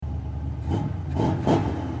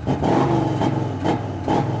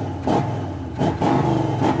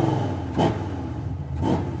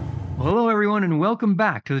welcome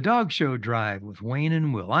back to the Dog Show Drive with Wayne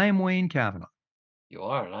and Will. I am Wayne Cavanaugh. You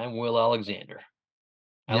are, and I'm Will Alexander.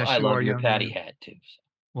 Yes, I you are, love your young patty man. hat too. So.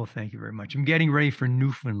 Well, thank you very much. I'm getting ready for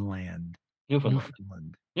Newfoundland. Newfoundland.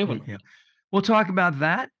 Newfoundland. Newfoundland. Yeah. We'll talk about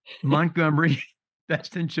that. Montgomery,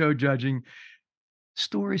 Best in Show Judging,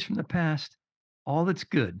 stories from the past, all that's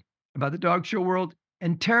good about the dog show world,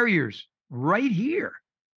 and terriers right here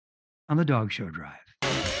on the Dog Show Drive.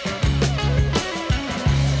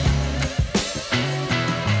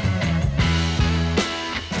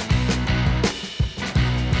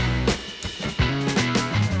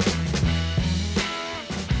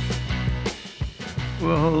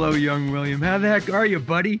 Well, hello, young William. How the heck are you,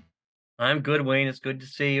 buddy? I'm good, Wayne. It's good to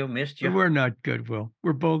see you. Missed you. We're not good, Will.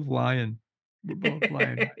 We're both lying.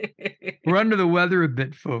 We're under the weather a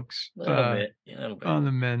bit, folks. A little bit. On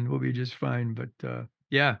the mend, we'll be just fine. But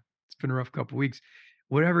yeah, it's been a rough couple of weeks.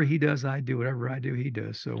 Whatever he does, I do. Whatever I do, he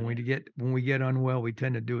does. So when we get unwell, we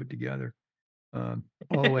tend to do it together, all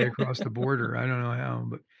the way across the border. I don't know how,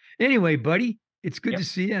 but anyway, buddy, it's good to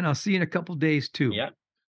see you, and I'll see you in a couple of days too. Yeah.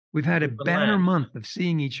 We've had a banner month of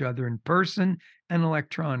seeing each other in person and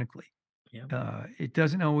electronically. Yeah. It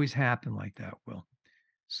doesn't always happen like that, Will.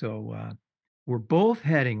 So we're both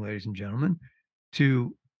heading, ladies and gentlemen,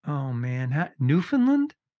 to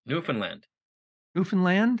Newfoundland? Newfoundland.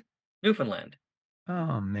 Newfoundland? Newfoundland.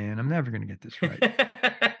 Oh man, I'm never going to get this right.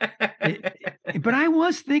 But I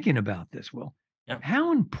was thinking about this, Will. Yeah.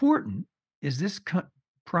 How important is this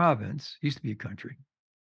province, used to be a country,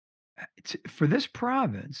 for this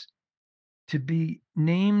province to be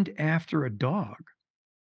named after a dog?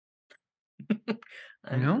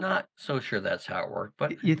 I'm not so sure that's how it worked,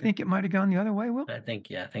 but you think it might have gone the other way, Will? I think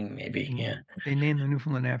maybe, yeah. They named the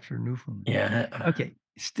Newfoundland after Newfoundland. Yeah. Okay.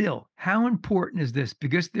 Still, how important is this?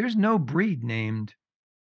 Because there's no breed named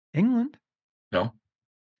England. No.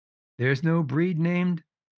 There's no breed named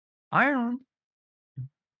Ireland.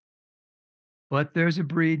 But there's a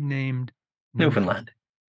breed named Newfoundland.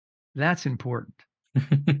 That's important.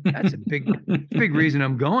 That's a big reason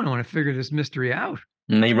I'm going. I want to figure this mystery out.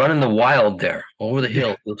 And they run in the wild there, over the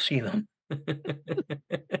hill. You'll see them.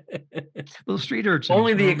 Little street urchins.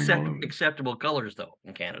 Only the acceptable colors, though,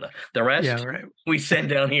 in Canada. The rest, we send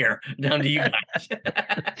down here, down to you guys.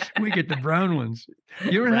 We get the brown ones.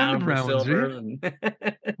 You don't have the brown ones, do you?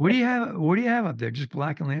 What do you have up there? Just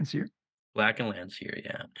black and Landseer? Black and Landseer,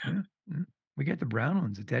 yeah. We get the brown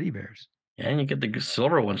ones, the teddy bears. Yeah, and you get the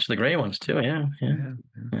silver ones, the gray ones, too, yeah.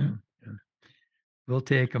 We'll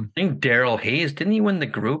take them. I think Daryl Hayes, didn't he win the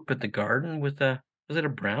group at the Garden with was it a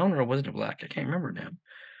brown or was it a black? I can't remember now.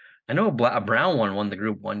 I know a brown one won the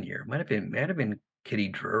group one year. Might have been Kitty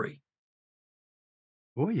Drury.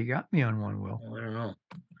 Boy, you got me on one, Will. I don't know.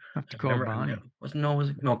 I have to call Bonnie.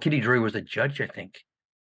 No, Kitty Drury was the judge, I think.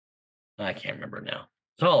 I can't remember now.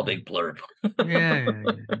 It's all a big blurb. Yeah.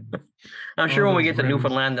 I'm sure when we get to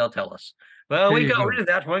Newfoundland, they'll tell us. Well, we got rid of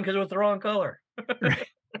that one because it was the wrong color.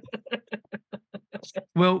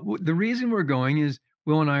 Well, the reason we're going is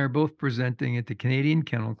Will and I are both presenting at the Canadian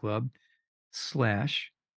Kennel Club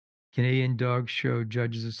 / Canadian Dog Show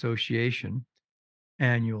Judges Association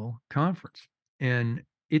annual conference. And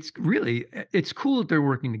it's cool that they're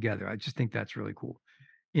working together. I just think that's really cool.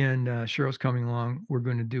 And Cheryl's coming along. We're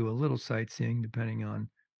going to do a little sightseeing depending on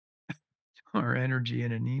our energy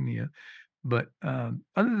and anemia. But other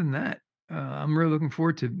than that, I'm really looking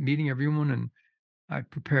forward to meeting everyone. And I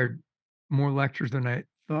prepared more lectures than I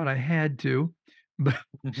thought I had to, but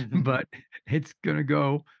it's going to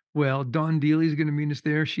go well. Dawn Dealey's going to meet us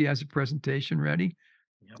there. She has a presentation ready.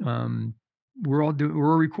 Yep.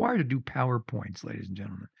 We're required to do PowerPoints, ladies and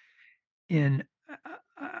gentlemen. And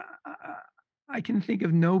I can think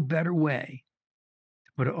of no better way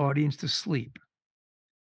to put an audience to sleep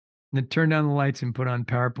than turn down the lights and put on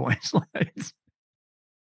PowerPoint slides.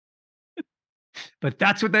 But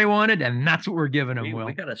that's what they wanted, and that's what we're giving them, Will.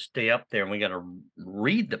 We got to stay up there, and we got to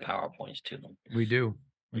read the PowerPoints to them. We do.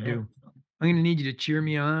 I'm going to need you to cheer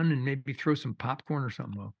me on and maybe throw some popcorn or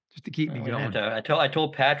something, Will, just to keep me going. I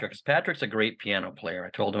told Patrick, because Patrick's a great piano player. I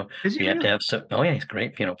told him we have to have some. Oh yeah, he's a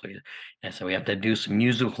great piano player, and so we have to do some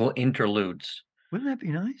musical interludes. Wouldn't that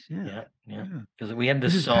be nice? Yeah. Because we had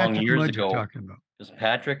this song years ago. Talking about. Because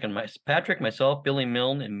Patrick, myself, Billy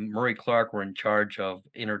Milne, and Murray Clark were in charge of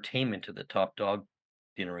entertainment at the Top Dog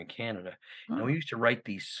Dinner in Canada. Oh. And we used to write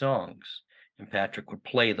these songs, and Patrick would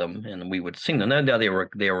play them, and we would sing them. Now they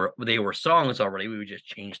were songs already. We would just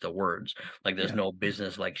change the words. Like there's no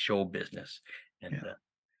business like show business. And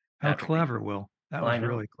how clever, Will. That was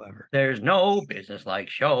really clever. There's no business like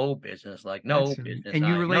show business, like no business. And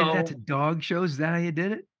you related that to dog shows? Is that how you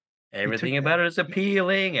did it? You took Everything that. about it is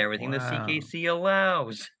appealing, everything the Wow. CKC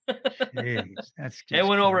allows. Jeez, that's It just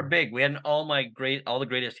went over crazy. big. We had all the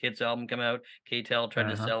greatest hits album come out. K-tel tried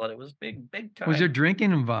to Uh-huh. sell it. It was big, big Was there time.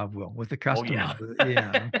 drinking involved, Will, with the Oh, customers? yeah.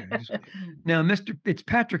 Yeah, okay. Just now, Mr. It's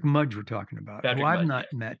Patrick Mudge we're talking about, who Patrick I've Mudge, not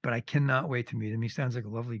yes. met, but I cannot wait to meet him. He sounds like a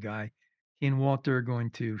lovely guy. He and Walter are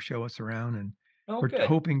going to show us around, and Oh, we're good.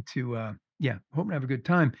 hoping to, yeah, hoping to have a good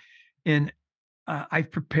time. And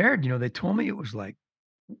I've prepared. They told me it was like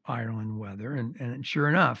Ireland weather, and sure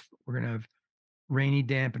enough, we're gonna have rainy,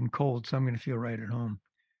 damp, and cold. So I'm gonna feel right at home.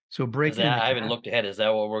 So Is breaking in that the I haven't cap, looked ahead. Is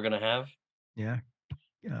that what we're gonna have? yeah,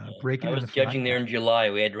 Yeah. breaking I in was the flat judging there cap. in July.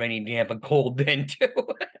 We had rainy, damp, and cold then too.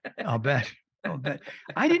 I'll bet. I'll bet.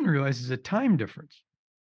 I didn't realize there's a time difference.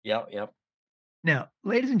 Yep, yep. Now,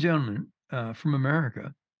 ladies and gentlemen, from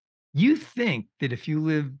America, you think that if you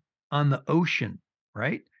live on the ocean,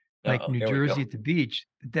 right, like Uh-oh, New here we Jersey go. at the beach,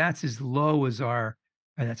 that's as low as our,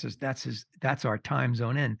 that's our time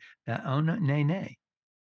zone in. Oh no, nay, nay.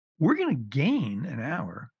 We're going to gain an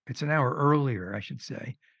hour. It's an hour earlier, I should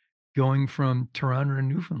say, going from Toronto to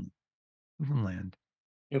Newfoundland,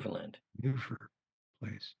 Newfoundland. Newford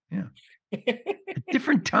place. Yeah, a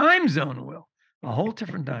different time zone. Will a whole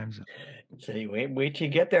different time zone. So you wait till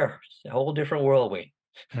you get there. It's a whole different world, we.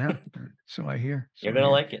 Yeah, so I hear. You're So I gonna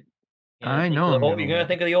hear. like it. I know I'm You're gonna gonna like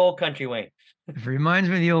think it. of the old country, Wayne. If it reminds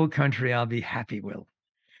me of the old country, I'll be happy, Will.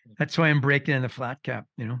 That's why I'm breaking in the flat cap.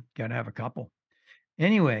 Gotta have a couple.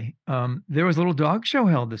 Anyway, there was a little dog show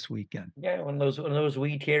held this weekend. Yeah, one of those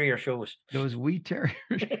wee terrier shows. Those wee terrier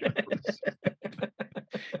shows.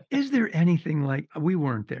 Is there anything like we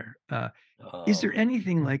weren't there? Is Oh there man.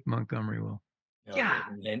 anything like Montgomery, Will? No, Yeah.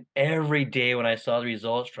 and every day when I saw the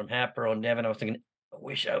results from Hatboro and Devon, I was thinking, I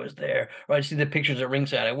wish I was there. Or I'd see the pictures at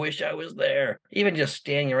ringside. I wish I was there. Even just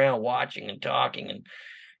standing around watching and talking, and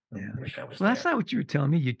I Yeah. wish I was Well, that's there. not what you were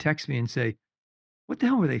telling me. You text me and say, "What the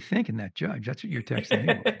hell were they thinking, that judge?" That's what you're texting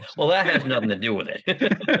me, Will. Well, that has nothing to do with So.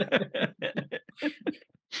 it.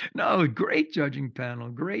 No, great judging panel,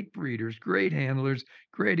 great breeders, great handlers,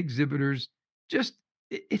 great exhibitors. Just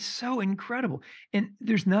it's so incredible. And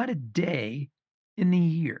there's not a day in the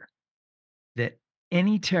year that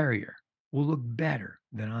any terrier will look better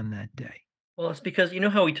than on that day. Well, it's because you know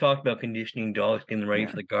how we talked about conditioning dogs, getting them ready Yeah.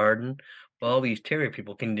 for the garden? Well, all these terrier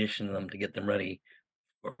people condition them to get them ready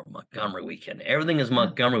for Yeah. Montgomery weekend. Everything is Yeah.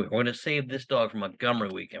 Montgomery. We're going to save this dog for Montgomery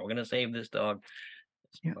weekend. We're going to save this dog.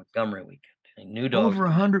 It's Yeah. Montgomery weekend. And new dogs Over a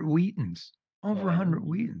come in. hundred Wheatons. Oh, Over a I hundred know.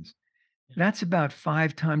 Wheatons. That's about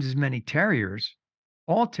 5 times as many terriers.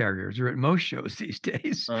 All terriers are at most shows these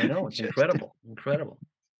days. I know. It's Just incredible. Incredible.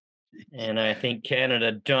 And I think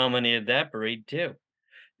Canada dominated that breed too.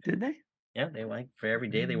 did they? Yeah, they like for every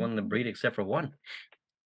day they won the Mm, breed except for one.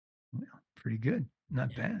 well, pretty good.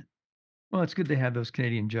 Not Yeah. bad. Well, it's good they have those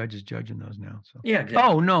Canadian judges judging those now, so Yeah, oh,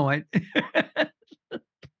 exactly. no, I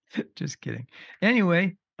just kidding.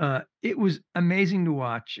 Anyway, it was amazing to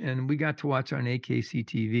watch, and we got to watch on AKC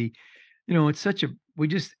TV. It's such a we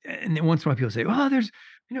just and then once in a while people say, "Oh, there's,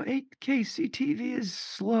 AKC TV is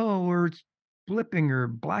slow or it's blipping or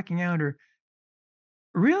blacking out," or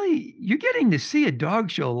really, you're getting to see a dog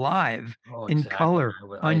show live Oh, in exactly. color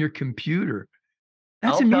on your computer.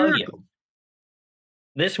 That's I'll a tell you, miracle.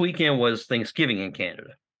 this weekend was Thanksgiving in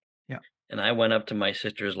Canada. Yeah. And I went up to my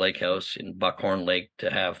sister's lake house in Buckhorn Lake to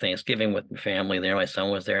have Thanksgiving with my family there. My son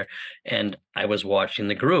was there, and I was watching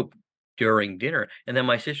the group during dinner. And then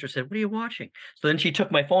my sister said, "What are you watching?" So then she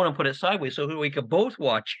took my phone and put it sideways so we could both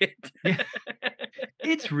watch it. Yeah.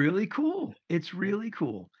 It's really cool. It's really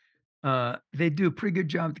cool. They do a pretty good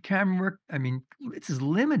job with the camera work. I mean, it's as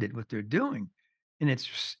limited what they're doing, and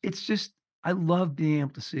it's just I love being able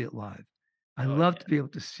to see it live. I Oh love to yeah. be able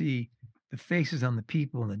to see the faces on the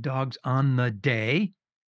people and the dogs on the day.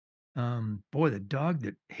 Boy, the dog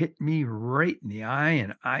that hit me right in the eye,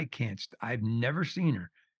 and I've never seen her,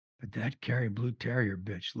 but that Kerry Blue Terrier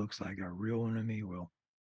bitch looks like a real one to me, Will.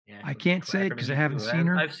 Yeah, I she looks a can't say it cracker to because I me haven't too. seen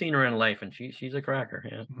her. I've seen her in life, and she's a cracker.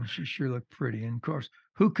 Yeah. Well, she sure looked pretty. And of course,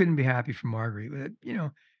 who couldn't be happy for Marguerite?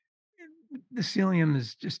 The Cilium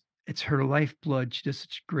is just, it's her lifeblood. She does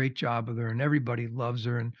such a great job with her, and everybody loves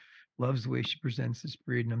her and loves the way she presents this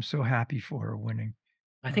breed. And I'm so happy for her winning.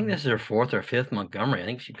 I think Um, this is her fourth or fifth Montgomery. I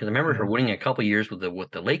think she because I remember her yeah, winning a couple years with the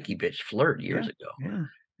Lakey bitch Flirt years yeah, ago.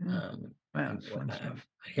 yeah, yeah. Wow, And it's fun stuff.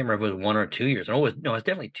 I can't remember if it was 1 or 2 years. No, it's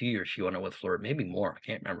definitely 2 years she won it with Flirt, maybe more. I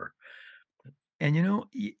can't remember. And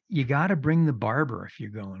you got to bring the barber if you're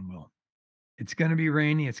going, Will. It's going to be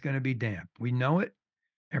rainy. It's going to be damp. We know it.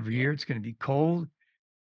 Every Yeah. year it's going to be cold,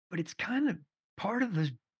 but it's kind of part of the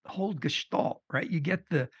whole gestalt, right? You get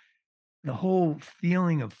the whole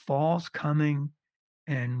feeling of fall's coming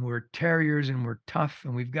and we're terriers and we're tough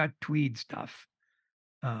and we've got tweed stuff.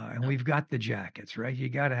 And Yep. we've got the jackets, right? You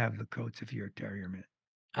got to have the coats if you're a terrier man.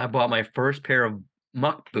 I bought my first pair of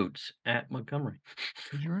muck boots at Montgomery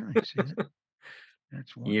Did you really see that?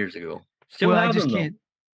 That's years wonderful. ago. Still Well, I have just them though. can't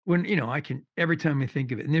when, I can every time I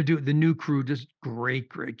think of it, and they're doing the new crew does great,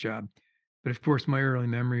 great job. But of course, my early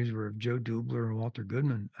memories were of Joe Dubler and Walter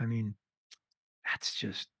Goodman. I mean, that's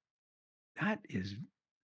just that is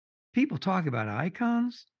people talk about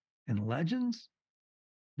icons and legends.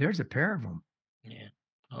 There's a pair of them. Yeah.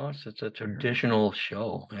 Oh, it's a Pair of 'em. traditional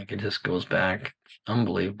show. Like, it just goes back. It's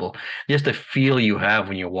unbelievable. Just the feel you have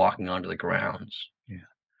when you're walking onto the grounds. Yeah,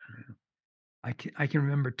 yeah. I can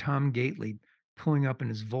remember Tom Gately pulling up in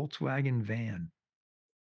his Volkswagen van.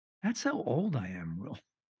 That's how old I am, Will.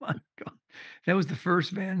 My God. That was the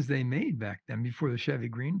first vans they made back then before the Chevy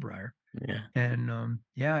Greenbrier. Yeah. And,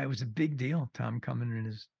 yeah, it was a big deal, Tom coming in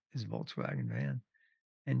his Volkswagen van.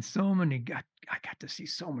 And so many got I got to see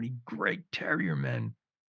so many great terrier men,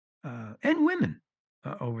 and women,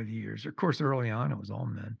 over the years. Of course, early on, it was all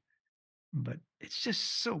men, but it's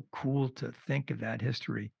just so cool to think of that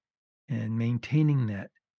history and maintaining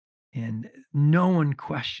that, and no one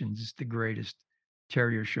questions it's the greatest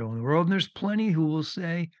terrier show in the world, and there's plenty who will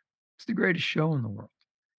say it's the greatest show in the world.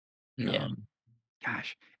 Yeah. Um,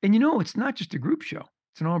 gosh, and it's not just a group show,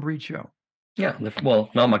 it's an all-breed show. Yeah.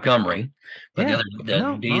 Well, not Montgomery, but Yeah, the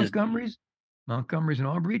no, days. Montgomery's an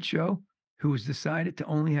all-breed show who has decided to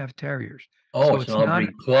only have terriers. Oh, So it's an it's not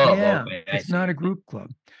all-breed club. yeah, Okay, I it's not see. a group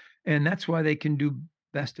club, and that's why they can do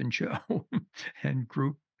best in show and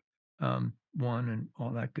group, 1 and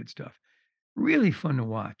all that good stuff. Really fun to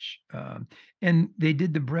watch, and they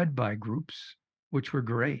did the bred by groups, which were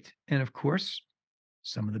great, and of course,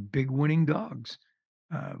 some of the big winning dogs,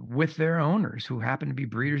 with their owners who happen to be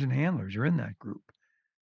breeders and handlers are in that group.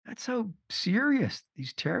 That's how serious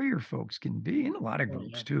these terrier folks can be, in a lot of Oh,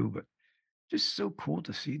 groups yeah. too, but just so cool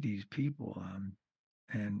to see these people,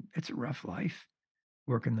 and it's a rough life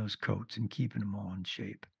working those coats and keeping them all in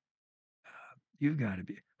shape. You've gotta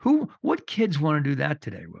be what kids wanna do that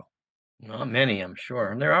today, Will? Not many, I'm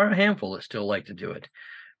sure. And there are a handful that still like to do it,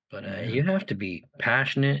 but Yeah, you have to be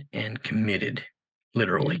passionate and committed,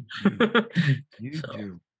 literally. you do. You So, do.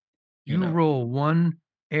 you You know. roll one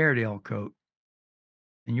Airedale coat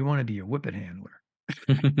and you wanna be a whippet handler.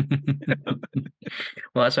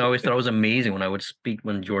 Well, that's I always thought it was amazing when I would speak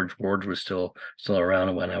when George Ward was still around,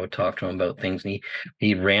 and when I would talk to him about things, and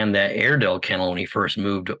he ran that Airedale kennel when he first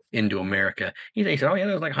moved into America. He said, "Oh yeah,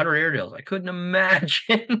 there was like 100 Airedales." I couldn't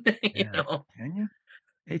imagine, you Yeah. know. Can you?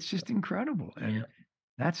 It's just incredible, Yeah. and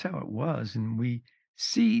that's how it was, and we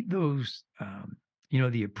see those,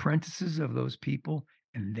 the apprentices of those people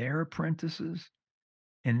and their apprentices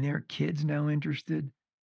and their kids now interested,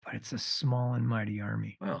 but it's a small and mighty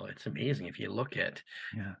army. Well, it's amazing if you look at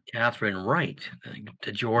Yeah. Catherine Wright,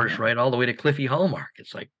 to George Yeah. Wright, all the way to Cliffy Hallmark.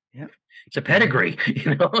 It's like Yeah. it's a Yeah. pedigree,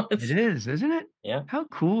 you know. It It's is, isn't it? yeah. How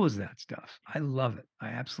cool is that stuff? I love it. I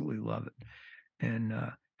absolutely love it, and,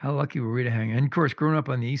 how lucky were we to hang and of course, growing up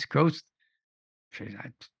on the East Coast, geez,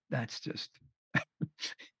 that's just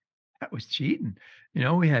that was cheating.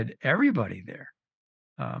 We had everybody there.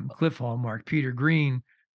 Cliff Hallmark, Peter Green,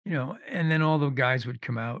 and then all the guys would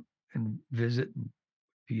come out and visit and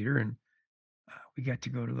Peter, and we got to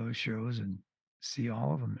go to those shows and see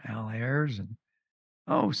all of them. Al Ayers and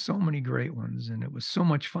oh, so many great ones, and it was so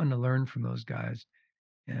much fun to learn from those guys.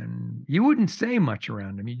 And you wouldn't say much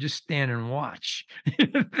around them; you just stand and watch.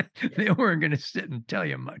 Yeah. They weren't going to sit and tell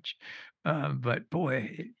you much, but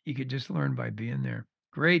boy, you could just learn by being there.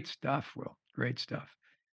 Great stuff, Will. Great stuff.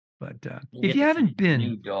 But You if get you to see haven't been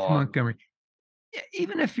new to dogs. Montgomery, yeah,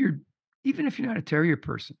 even if you're not a terrier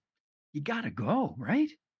person, you gotta go,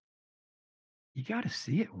 right? You gotta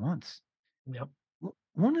see it once. Yep.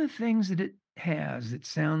 One of the things that it has that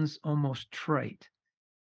sounds almost trite,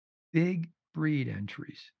 big breed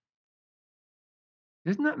entries.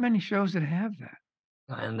 There's not many shows that have that.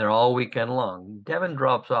 And they're all weekend long. Devon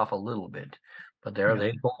drops off a little bit, but Yeah,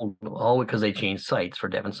 they hold all because they change sites for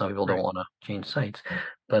Devon. Some people don't right. wanna change sites,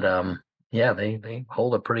 but, yeah, they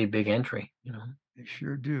hold a pretty big entry, you know? They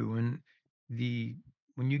sure do. And the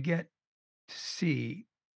when you get to see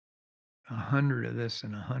 100 of this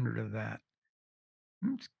and 100 of that,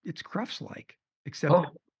 it's Crufts like, except Oh,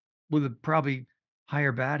 with a probably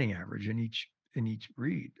higher batting average in each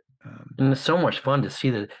breed. And it's so much fun to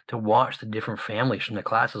see to watch the different families from the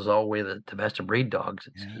classes all the way to best of breed dogs.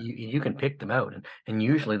 Yeah. You can pick them out, and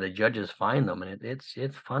usually the judges find them, and it's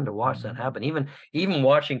fun to watch that Mhm. happen. Even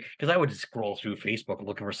watching, because I would just scroll through Facebook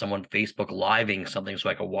looking for someone Facebook living something so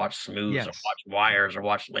I could watch Smooths or Yes. watch Wires or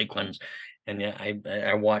watch Lakelands, and yeah,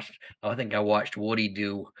 I watched. I think I watched Woody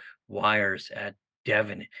do Wires at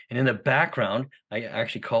Devon, and in the background, I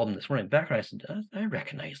actually called him this morning. In the background, I said, I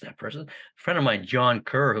recognize that person. Friend of mine, John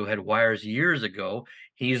Kerr, who had Wires years ago,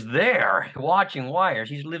 he's there watching Wires.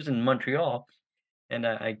 He lives in Montreal, and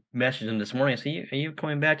I messaged him this morning. I said, "Are you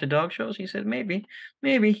coming back to dog shows?" He said, "Maybe,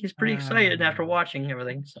 maybe." He's pretty excited after Ah, watching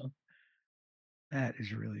everything. So that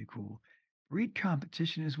is really cool. Breed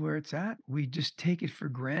competition is where it's at. We just take it for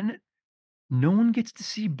granted. No one gets to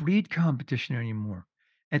see breed competition anymore.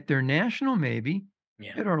 At their national, maybe.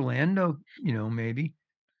 yeah, At Orlando, maybe,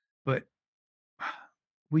 but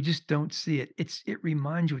we just don't see it. It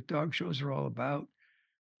reminds you what dog shows are all about.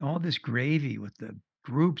 All this gravy with the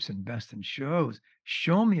groups and best in shows.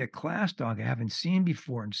 Show me a class dog I haven't seen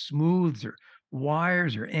before in smooths or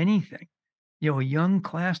wires or anything. A young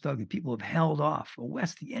class dog that people have held off, a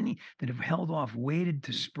Westie, any that have held off, waited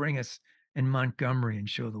to spring us in Montgomery and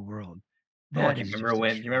show the world. oh, That is just do you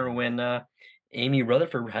remember when, extraordinary. Amy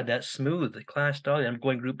Rutherford had that Smooth, the class dog? I'm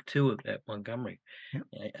going group 2 at Montgomery, Yep,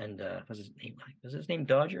 and, was his name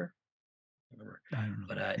Dodger? I don't remember, I don't know,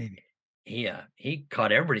 but, maybe. he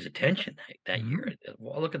caught everybody's attention that Mhm, year.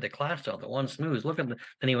 Well, look at the class dog, the one Smooth, look at the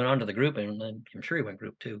then he went on to the group, and then I'm sure he went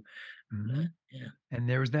group 2, but, mhm, yeah. and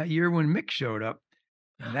there was that year when Mick showed up.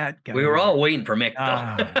 That got We were all everybody. waiting for Mick, though.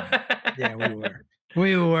 Ah, yeah, we were.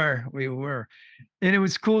 We were, and it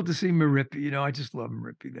was cool to see Marippy. I just love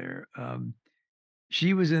Marippy there.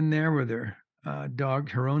 She was in there with her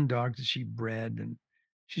own dogs that she bred, and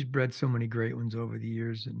she's bred so many great ones over the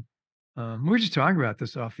years, and, we were just talking about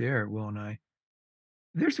this off the air, Will and I.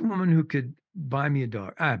 There's a woman who could buy me a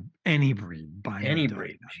dog, any breed, buy me a Any dog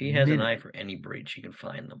breed. in a She has an eye minute, for any breed, she can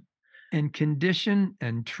find them. and condition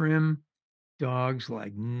and trim dogs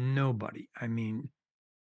like nobody. I mean,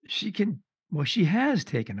 she can she has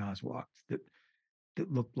taken Oswalds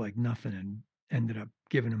that looked like nothing and ended up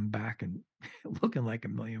giving them back and looking like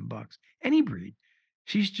 $1,000,000. Any breed.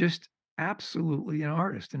 She's just absolutely an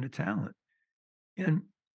artist and a talent. And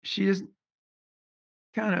she is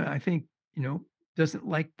kinda, I think, doesn't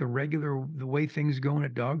like the way things go in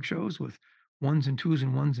at dog shows with ones and twos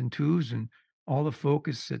and ones and twos and all the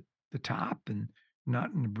focus at the top and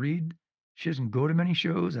not in the breed. She doesn't go to many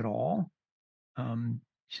shows at all.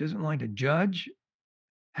 She doesn't like to judge.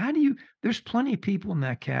 How do you There's plenty of people in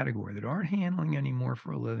that category that aren't handling anymore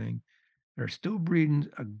for a living. They're still breeding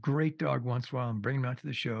a great dog once in a while and bring them out to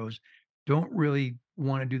the shows. Don't really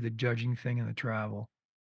wanna do the judging thing and the travel.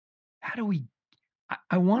 How do we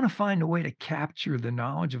I wanna find a way to capture the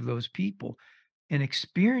knowledge of those people and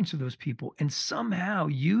experience of those people and somehow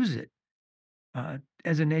use it,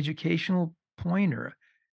 as an educational pointer,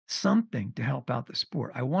 something to help out the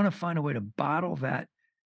sport. I wanna find a way to bottle that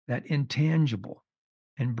intangible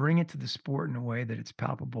and bring it to the sport in a way that it's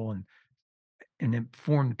palpable and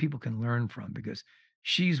informed that people can learn from because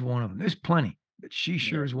she's one of them. There's plenty, but she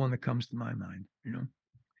sure Yeah. is one that comes to my mind.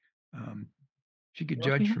 Um, she could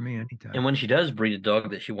Well, judge for me anytime. and when she does breed a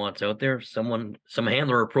dog that she wants out there, some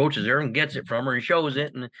handler approaches her and gets it from her and shows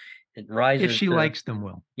it, and it If rises she to likes them,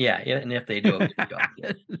 well. yeah, and if they do a good job,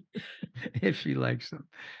 yeah. If she likes them.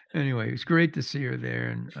 Anyway, it's great to see her there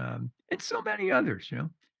and so many others.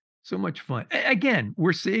 So much fun. Again,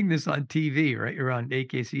 we're seeing this on TV, right? You're on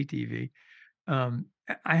AKC TV.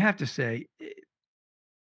 I have to say,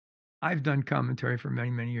 I've done commentary for many,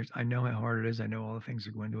 many years. I know how hard it is. I know all the things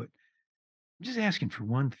that go into it. I'm just asking for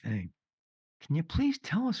one thing. Can you please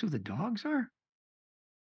tell us who the dogs are?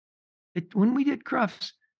 When we did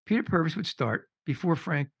Crufts, Peter Purvis would start before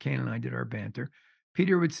Frank Kane and I did our banter.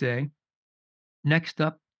 Peter would say, next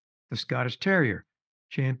up, the Scottish Terrier,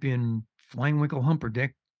 champion Flying Winkle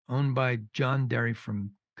Humperdick, owned by John Derry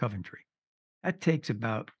from Coventry. That takes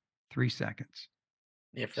about 3 seconds.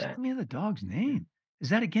 If Just that. tell me the dog's name. Is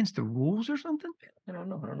that against the rules or something? I don't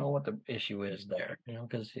know. I don't know what the issue is there,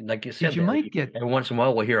 because like you Because said you there, might get, every once in a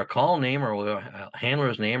while we'll hear a call name or a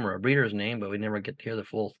handler's name or a breeder's name, but we never get to hear the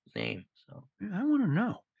full name. So I want to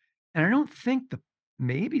know. And I don't think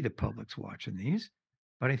maybe the public's watching these,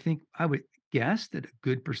 but I would guess that a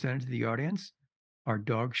good percentage of the audience are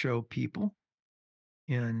dog show people.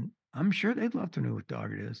 And I'm sure they'd love to know what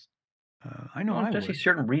dog it is. I know well, I especially would.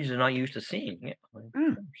 certain breeds they're not used to seeing. Yeah, like, of Yeah.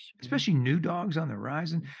 course. Mhm. Especially new dogs on the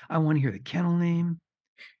horizon. I want to hear the kennel name.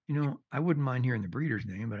 I wouldn't mind hearing the breeder's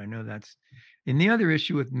name, but I know that's. And the other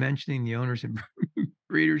issue with mentioning the owners and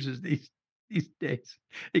breeders is these days.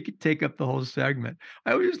 It could take up the whole segment.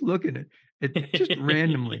 I was just looking at it just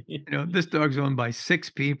randomly. This dog's owned by 6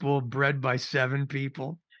 people, bred by 7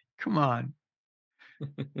 people. Come on.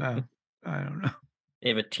 Uh, I don't know. They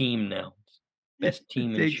have a team now. Yeah, Best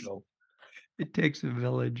team in show. it takes a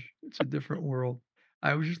village. It's a different world.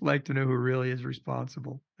 I would just like to know who really is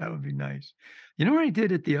responsible. That would be nice. You know what I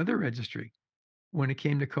did at the other registry when it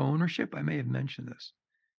came to co-ownership? I may have mentioned this.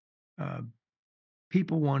 Uh,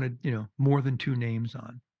 People wanted, more than 2 names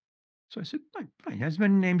on. So I said, "Fine, fine, as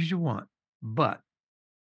many names as you want, but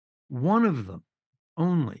one of them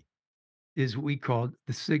only is what we called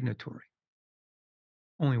the signatory.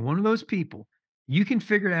 Only one of those people. You can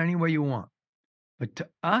figure it out any way you want, but to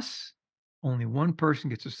us, only one person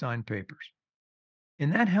gets to sign papers."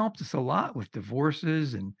 And that helped us a lot with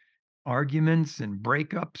divorces and arguments and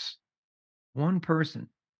breakups. One person,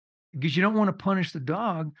 because you don't want to punish the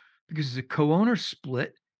dog because it's a co-owner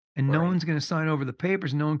split and no Right. one's going to sign over the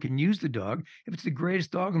papers. No one can use the dog. If it's the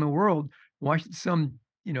greatest dog in the world, why should some,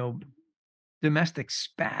 you know, domestic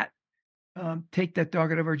spat take that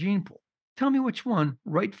dog out of our gene pool? Tell me which one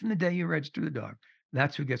right from the day you register the dog.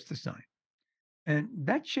 That's who gets to sign. And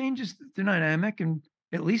that changes the dynamic. And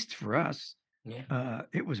at least for us, Yeah.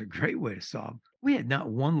 it was a great way to solve. We had not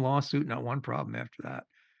one lawsuit, not one problem after that,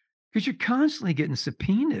 because you're constantly getting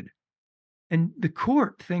subpoenaed. And the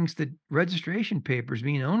court thinks that registration papers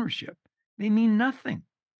mean ownership. They mean nothing.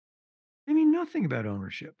 They mean nothing about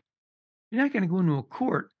ownership. You're not going to go into a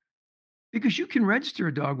court because you can register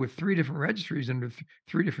a dog with 3 different registries under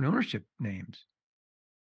 3 different ownership names.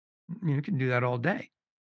 You can do that all day.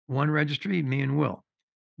 One registry, me and Will.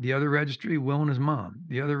 The other registry, Will and his mom.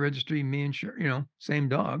 The other registry, me and same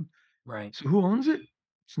dog. Right. So who owns it?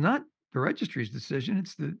 It's not the registry's decision.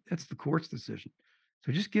 That's the court's decision.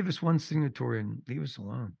 So just give us one signatory and leave us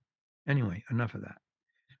alone. Anyway, enough of that.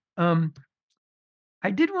 Um, I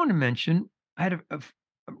did want to mention I had a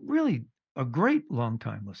really a great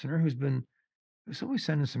longtime listener who's always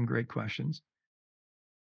sending some great questions.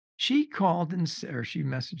 She called and said, or she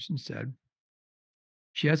messaged and said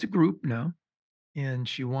she has a group now, and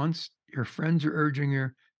she wants her friends are urging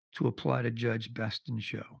her to apply to judge Best in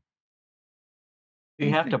Show. Do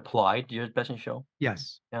you They have to think apply to your best in show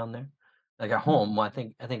yes. down there? Like at Mhm. home, I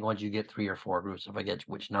think once you get 3 or 4 groups, if I get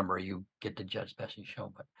which number, you get to judge best in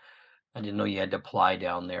show, but I didn't know you had to apply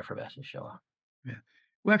down there for best in show. Yeah.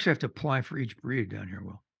 We actually have to apply for each breed down here,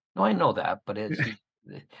 Will. No, I know that, but I'm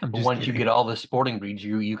but just once you kidding. get all the sporting breeds,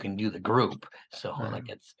 you can do the group. So, I like,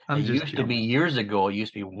 know. it I'm just used to be joking. years ago, it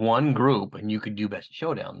used to be 1 group and you could do best in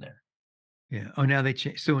show down there. Yeah. Oh, now they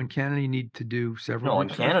change. So in Canada, you need to do several No, in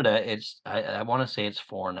groups first? Canada, I wanna say it's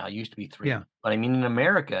 4 now, it used to be Yeah. 3. But I mean, in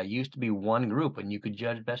America, it used to be 1 group and you could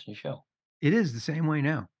judge best in show. It is the same way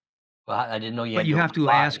now, Well, I didn't know you but had you to have to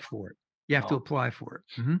apply. ask for it. You have to Oh, apply for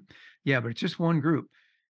it. Yeah, but it's just one group.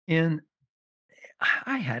 And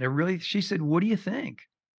I had a really she said, "What do you think?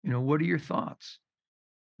 What are your thoughts?"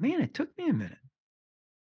 Man, it took me a minute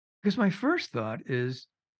because my first thought is,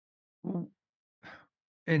 w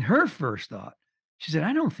and her first thought, she said,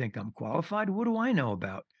 "I don't think I'm qualified. What do I know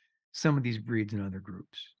about some of these breeds and other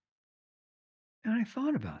groups?" And I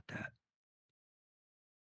thought about that.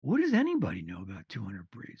 What does anybody know about 200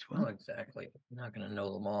 breeds? oh, Well, exactly. You're not gonna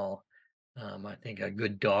know them all. I think a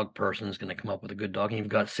good dog person is gonna come up with a good dog, and you've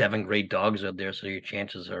got 7 great dogs out there, so your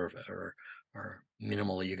chances are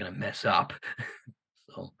minimal that you're gonna mess up.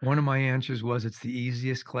 So, one of my answers was it's the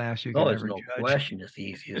easiest class you oh, could there's ever no judge. question it's the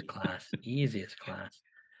easiest class, easiest class.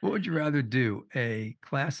 What would you rather do? A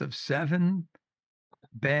class of 7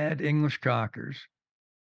 bad English Cockers,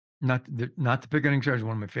 not to pick on English Cockers,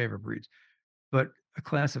 one of my favorite breeds, but a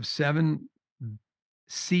class of 7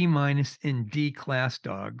 C minus and D class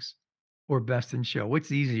dogs or best in show?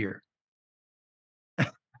 What's easier?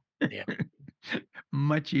 Yeah,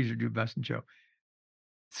 Much easier to do best in show.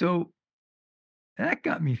 So that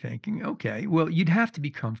got me thinking, okay, well, you'd have to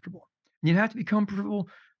be comfortable. You'd have to be comfortable.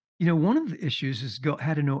 One of the issues is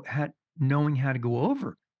knowing how to go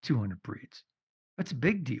over 200 breeds. That's a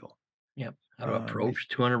big deal. yep. How to If approach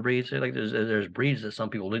 200 breeds, like, there's breeds that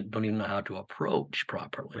some people don't even know how to approach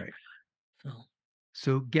properly, right. so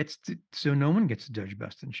So no one gets to judge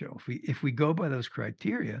best in show. If we go by those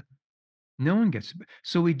criteria, no one gets to.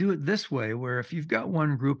 So we do it this way, where if you've got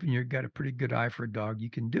one group and you've got a pretty good eye for a dog, you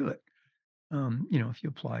can do it. If you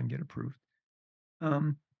apply and get approved.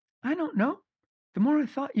 Um, I don't know. The more I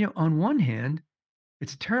thought, on one hand,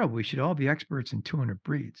 it's terrible. We should all be experts in 200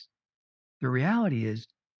 breeds. The reality is,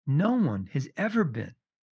 no one has ever been,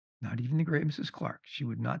 not even the great Mrs. Clark. She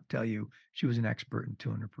would not tell you she was an expert in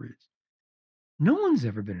 200 breeds. No one's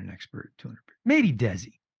ever been an expert at 200 breeds. Maybe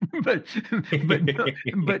Desi, but but no,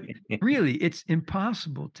 but really, it's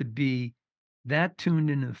impossible to be that tuned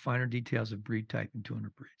into the finer details of breed type in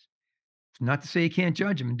 200 breeds. It's not to say you can't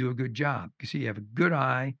judge them and do a good job, because you have a good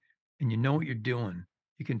eye and you know what you're doing.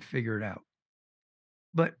 You can figure it out.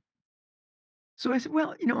 But so I said,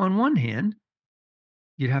 well, on one hand,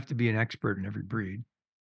 you'd have to be an expert in every breed.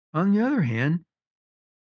 On the other hand,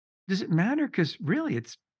 does it matter? Because really,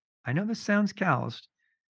 I know this sounds calloused,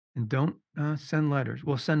 and don't send letters.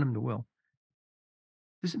 Well, send them to Will.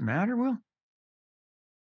 Does it matter, Will?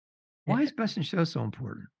 Why is best in show so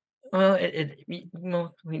important? Well, I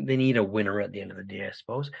mean, they need a winner at the end of the day, I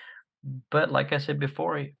suppose. But like I said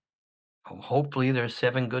before, hopefully there's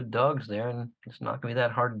 7 good dogs there, and it's not gonna be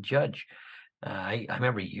that hard to judge. I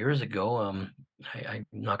remember years ago, I'm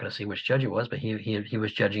not gonna say which judge it was, but he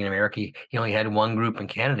was judging in America. He only had 1 group in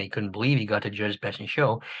Canada. He couldn't believe he got to judge Best in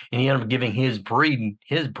Show, and he ended up giving his breed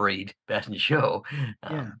Best in Show.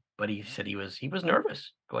 Yeah, But he said he was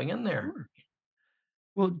nervous going in there. sure.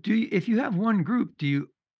 Well, if you have one group,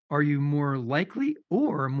 are you more likely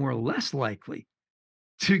or more less likely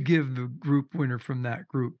to give the group winner from that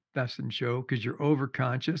group best in show because you're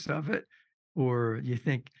overconscious of it, or you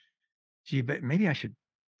think, gee, but maybe I should.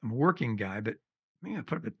 I'm a working guy, but maybe I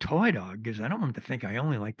put up a toy dog because I don't want them to think I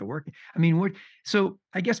only like the working. I mean, what? So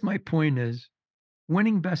I guess my point is,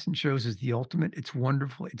 winning best in shows is the ultimate. It's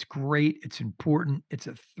wonderful. It's great. It's important. It's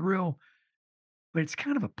a thrill, but it's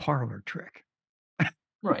kind of a parlor trick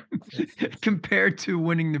Right. It's compared to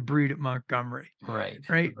winning the breed at Montgomery, right,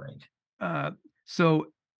 right? right. Uh,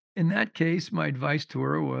 so in that case, my advice to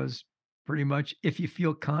her was pretty much, if you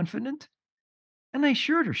feel confident, and I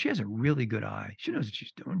assured her she has a really good eye. She knows what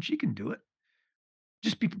she's doing. She can do it.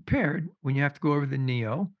 Just be prepared when you have to go over the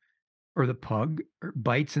Neo or the pug or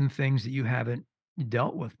bites and things that you haven't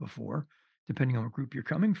dealt with before, depending on what group you're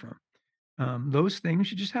coming from. Those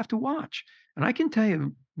things you just have to watch. And I can tell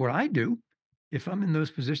you what I do if I'm in those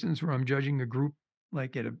positions where I'm judging a group,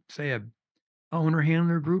 like at a owner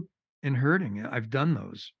handler group in herding. I've done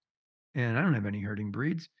those, and I don't have any herding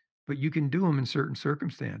breeds, but you can do them in certain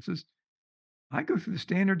circumstances. I go through the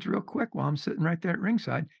standards real quick while I'm sitting right there at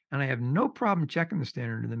ringside, and I have no problem checking the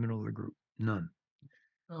standard in the middle of the group. None.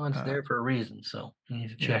 Well, it's Uh, there for a reason, so you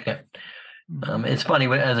need to yeah. check it. Mhm. It's funny,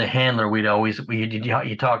 as a handler,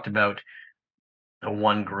 you talked about the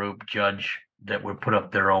one group judge that would put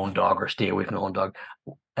up their own dog or stay away from their own dog.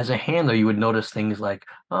 As a handler, you would notice things like,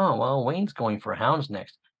 oh, well, Wayne's going for hounds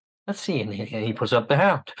next. Let's see. And he puts up the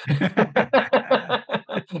hound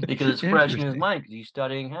because it's fresh in his Interesting. mind because he's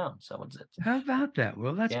studying hounds. Someone said, How about that?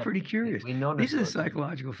 Well, that's yeah, pretty curious. we These noticed are the those things.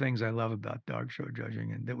 psychological things I love about dog show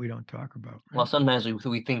judging and that we don't talk about, Well, right? sometimes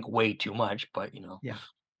we think way too much, but Yeah.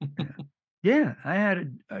 Yeah. Yeah. I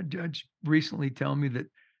had a judge recently tell me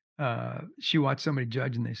that she watched somebody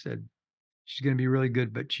judge and they said she's going to be really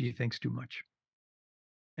good, but she thinks too much.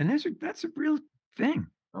 And that's a real thing.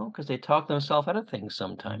 oh, because they talk themselves out of things Mhm.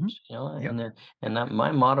 sometimes, Yep. and that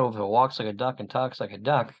my motto, if it walks like a duck and talks like a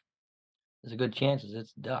duck, there's a good chances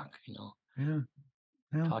it's duck. Yeah.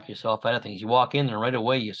 Well, Talk yourself out of things. You walk in there right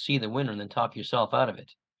away, you see the winner, and then talk yourself out of it.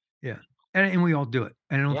 yeah. And we all do it.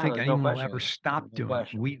 And I don't Yeah, think there's no anyone will question. ever stop No doing it.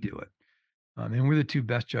 question. We do it. And we're the two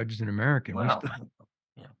best judges in America. And we Well, still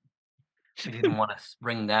yeah, we didn't want to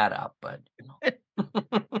bring that up, but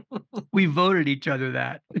we voted each other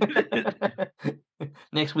that.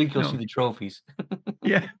 next week you'll see No. the trophies.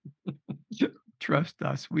 Yeah. Trust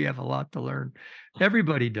us. We have a lot to learn.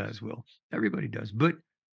 Everybody does, Will. Everybody does. But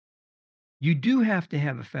you do have to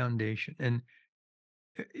have a foundation. And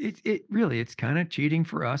it really, it's kind of cheating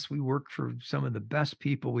for us. We work for some of the best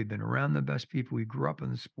people. We've been around the best people. We grew up in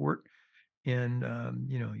the sport. And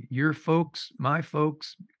your folks, my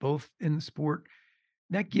folks, both in the sport,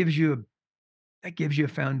 that gives you a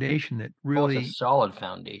foundation that Oh, it's a really, solid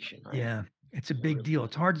foundation, right? yeah, it's a It big really deal. is.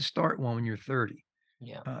 It's hard to start one when you're 30.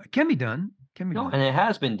 Yeah. It can be done. Can be No, done. and it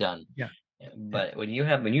has been done. Yeah. Yeah. But when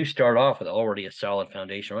you start off with already a solid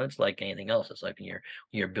foundation, well, it's like anything else. It's like when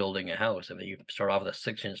you're building a house. I mean, you start off with a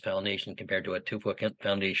 6-inch foundation compared to a 2-foot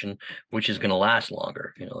foundation, which is going to last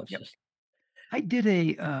longer. It's Yep. just I did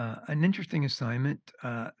an interesting assignment,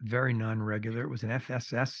 very non-regular. It was an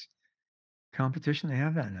FSS competition. They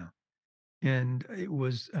have that now. And it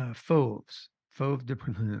was Fauve de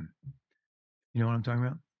Prud'homme. You know what I'm talking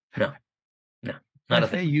about? no, no, not a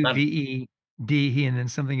thing. Not, Fauved, and then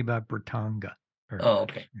something about Bretagne or oh,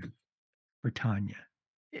 okay. Bretagne.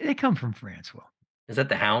 They come from France. Well, Is that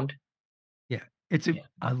the hound? yeah. Yeah.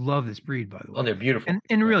 I love this breed, by the Oh, way. they're beautiful. And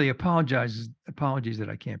Yeah. really apologies that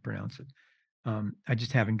I can't pronounce it. I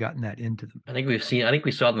just haven't gotten that into them. I think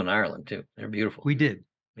we saw them in Ireland too. They're beautiful. We did.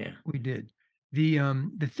 Yeah. We did.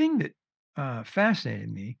 The thing that, fascinated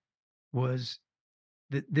me was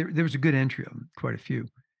that there was a good entry of them, quite a few,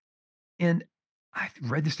 and I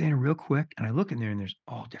read the standard real quick, and I look in there, and there's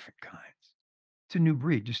all different kinds. It's a new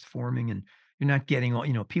breed just forming, and you're not getting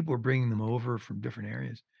all people are bringing them over from different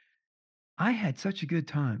areas. I had such a good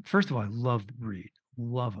time. First of all, I love the breed,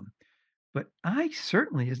 love them. But I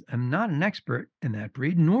certainly am not an expert in that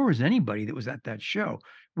breed, nor was anybody that was at that show.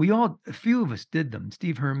 A few of us did them.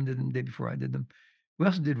 Steve Herman did them the day before I did them. We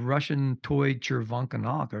also did Russian toy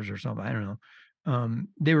Chervonkanockers or something. I don't know.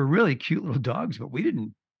 They were really cute little dogs, but we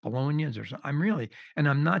didn't Bolognas or something. And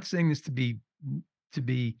I'm not saying this to be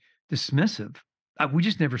dismissive. We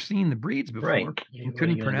just never seen the breeds Right. before and What are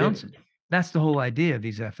couldn't you gonna pronounce do? them. That's the whole idea of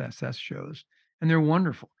these FSS shows, and they're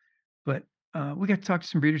wonderful. But we got to talk to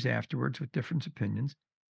some breeders afterwards with different opinions.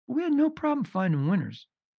 We had no problem finding winners.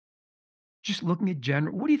 Just looking at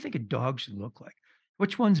general, what do you think a dog should look like?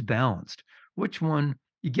 Which one's balanced? Which one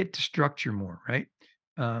you get to structure more, right?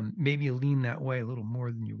 Maybe you lean that way a little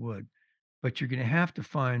more than you would, but you're going to have to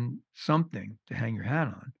find something to hang your hat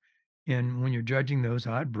on. And when you're judging those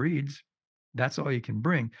odd breeds, that's all you can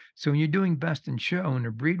bring. So when you're doing best in show and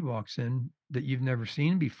a breed walks in that you've never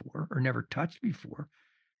seen before or never touched before,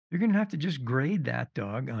 you're going to have to just grade that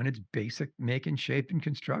dog on its basic make and shape and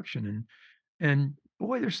construction. And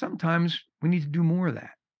boy, there's sometimes we need to do more of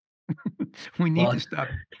that. We need to Well, stop.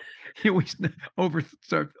 We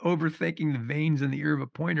start overthinking the veins in the ear of a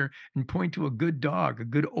pointer and point to a good dog, a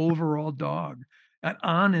good overall dog, an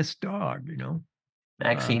honest dog. Uh,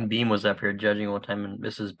 Maxine Beam was up here judging one time, and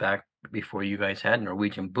this is back before you guys had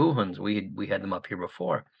Norwegian Boohunds. We had them up here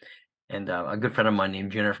before, and a good friend of mine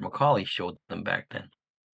named Jennifer McCauley showed them back then.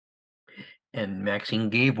 And Maxine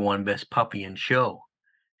gave one best puppy in show,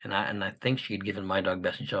 and I think she had given my dog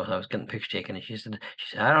best in show. So I was getting picture taken, and she said,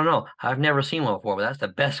 I don't know, I've never seen one before, but that's the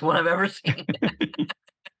best one I've ever seen.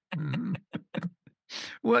 mhm.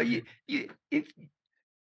 Well, if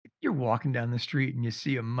you're walking down the street and you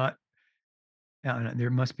see a mutt, there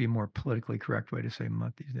must be a more politically correct way to say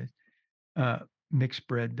mutt these days. uh, Mixed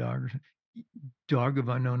bred dog or dog of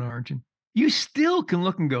unknown origin, you still can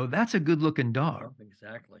look and go, that's a good looking dog. Oh,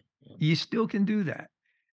 exactly. Yeah. You still can do that.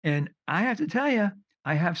 And I have to tell you,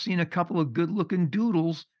 I have seen a couple of good looking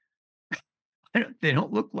doodles. They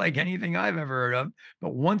don't look like anything I've ever heard of,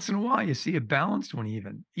 but once in a while you see a balanced one,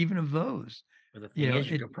 even of those. But the You thing know, is,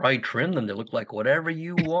 you it could probably trim them to look like whatever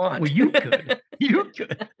you well, want. you could. You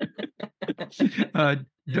could. uh,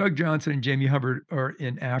 Doug Johnson and Jamie Hubbard are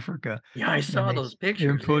in Africa, Yeah, I and saw those they've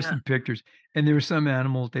been pictures. Yeah. posting pictures, and there were some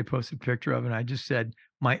animals they posted a picture of, and I just said,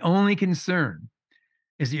 my only concern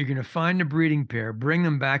is that you're going to find a breeding pair, bring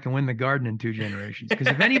them back, and win the garden in 2 generations. Because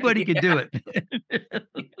if anybody could do it,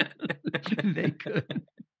 they could.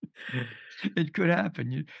 It could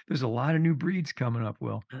happen. There's a lot of new breeds coming up,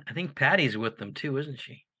 Will. I think Patty's with them too, isn't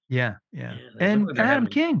she? Yeah, yeah, Yeah, they look and like they're Adam having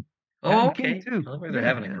King, Oh, Adam King okay. too. They look like they're Yeah,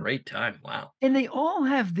 having a yeah. great time. Wow. And they all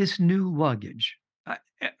have this new luggage.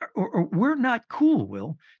 Or we're not cool,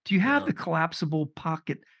 Will. Do you have No, the collapsible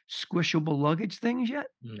pocket squishable luggage things yet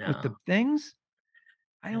with the no. things?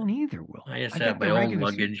 I Uh, don't either, Will. I just I have got the my own regular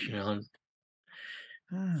luggage, suitcase.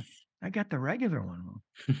 I got the regular one, Will.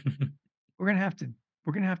 We're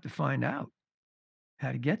gonna have to find out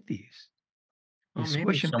how to get these. You Well, maybe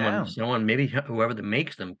squish them down. maybe whoever that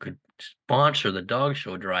makes them could sponsor the dog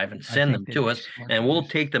show drive and I send think them they'd to be us, smart to and do we'll so.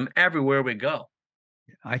 take them everywhere we go.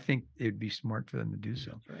 I think it'd be smart for them to do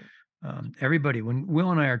so. That's right. Everybody, when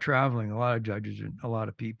Will and I are traveling, a lot of judges and a lot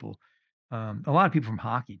of people from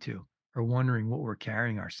hockey too, are wondering what we're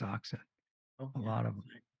carrying our socks in. Oh, A yeah. lot of them,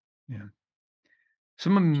 yeah.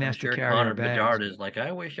 Some of them So I'm has to sure carry our Connor bags, Bedard is but like,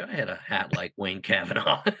 I wish I had a hat like Wayne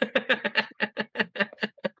Cavanaugh.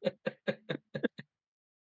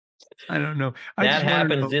 I don't know. I That just want to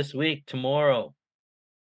happens know this week, tomorrow.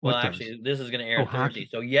 Well, what does. actually, this is going to Oh, air Thursday. hockey.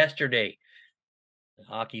 So yesterday, the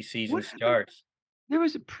hockey season What happened? starts. There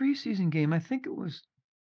was a preseason game. I think it was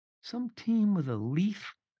some team with a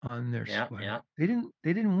leaf on their Yeah, sweater. yeah.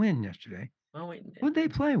 They didn't win yesterday. Oh, wait, Who'd they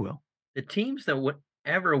play, Will? the teams that would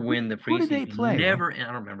ever win the Who did they preseason play, Will? never, I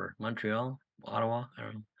don't remember, Montreal, Ottawa, I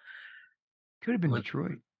don't know. Could have been Was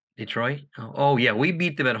Detroit. Detroit? Oh, yeah, we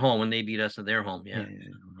beat them at home and they beat us at their home. Yeah, Yeah. yeah, yeah.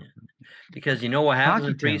 Yeah. Because you know what happens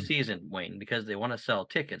Hockey in town. preseason, Wayne? Because they want to sell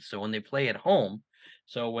tickets. So when they play at home,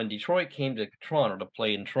 so when Detroit came to Toronto to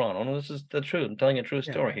play in Toronto, no, this is the truth. I'm telling you a true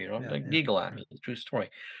Yeah, story here. Don't yeah, like yeah. giggle at me. It's a true story.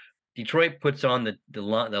 Detroit puts on the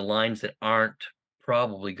lines that aren't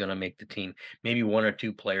probably gonna make the team. Maybe 1 or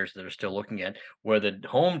 2 players that are still looking at where the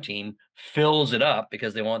home team fills it up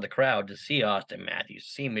because they want the crowd to see Austin Matthews,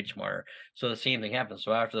 see Mitch Marner. So the same thing happens.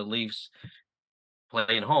 So after the Leafs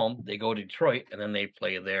playing home, they go to Detroit and then they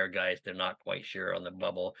play their guys they're not quite sure on the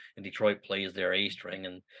bubble, and Detroit plays their A string,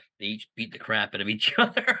 and they each beat the crap out of each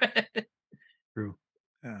other. True.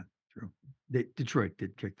 Yeah, true. Detroit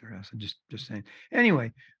did kick their ass. I'm just saying.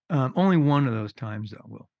 Anyway, only one of those times though,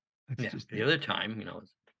 Will. That's Yeah, just the it. other time,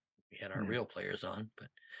 we had our Yeah. real players on, but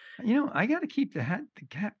I got to keep the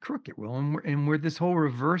cat crooked, Will, and we're this whole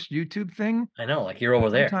reverse YouTube thing. I know, like, you're over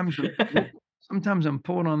there. Sometimes I'm sometimes I'm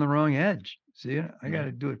pulling on the wrong edge. See, I got Yeah,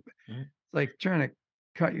 to do it. yeah. It's like trying to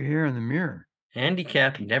cut your hair in the mirror.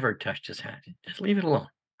 Handicap never touched his hat. Just leave it alone.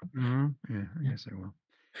 Yeah, I Yeah. guess I will.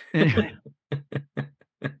 Anyway,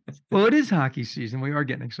 well, it is hockey season. We are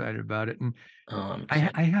getting excited about it, and Oh, I'm I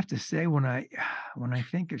excited. have to say when I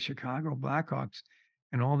think of Chicago Blackhawks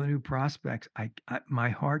and all the new prospects, my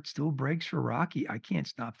heart still breaks for Rocky. I can't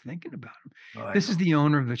stop thinking about him. Oh, I This is know. the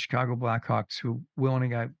owner of the Chicago Blackhawks, who Will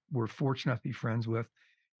and I were fortunate enough to be friends with,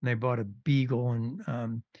 and they bought a beagle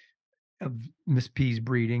and of Miss P's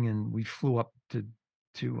breeding, and we flew up to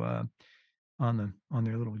on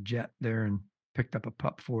their little jet there and picked up a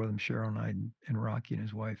pup for them, Cheryl and I, and Rocky and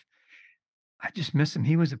his wife. I just miss him.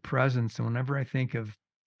 He was a presence, and whenever I think of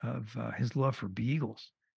his love for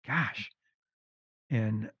beagles, gosh,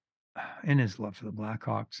 and and his love for the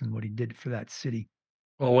Blackhawks and what he did for that city.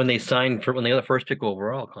 Well, when they got the first pick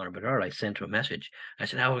overall, Connor Bedard, I sent him a message. I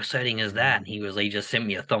said, "How exciting is that?" And he just sent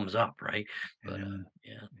me a thumbs up, right? But, Yeah,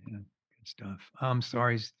 yeah, yeah, good stuff. I'm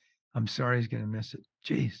sorry he's gonna miss it.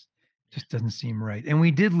 Jeez, yeah, just doesn't seem right. And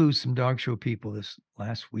we did lose some dog show people this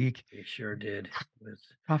last week. we sure did. It was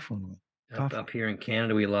Tough one, Will. Up Tough up one. here in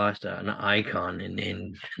Canada, we lost an icon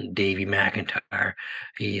in Davy McIntyre.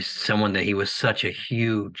 He's someone that he was such a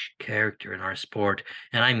huge character in our sport,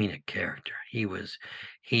 and I mean a character.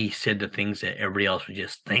 He said the things that everybody else was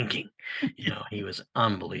just thinking. He was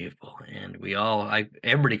unbelievable, and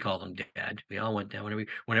everybody called him Dad. We all went down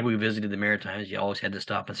whenever we visited the Maritimes. You always had to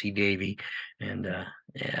stop and see Davy, and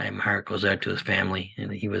yeah, my heart goes out to his family. And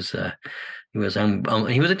he was a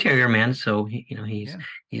terrier man, so Yeah.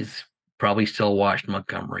 he's probably still watched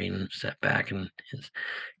Montgomery and sat back and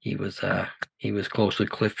he was uh he was close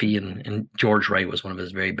with Cliffy, and George Wright was one of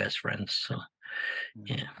his very best friends. So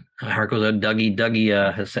Yeah. yeah. Heart goes out Dougie.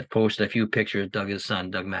 Dougie has posted a few pictures. Doug, his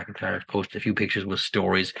son, Doug McIntyre, has posted a few pictures with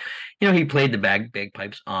stories. He played the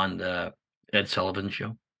bagpipes on the Ed Sullivan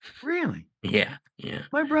show. Really? Yeah, yeah.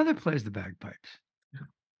 My brother plays the bagpipes.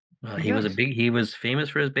 He does. He was famous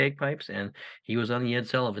for his bagpipes, and he was on the Ed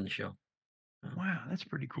Sullivan show. Wow, that's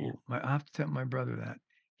pretty Yeah, cool. I'll have to tell my brother that.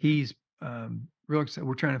 He's real excited.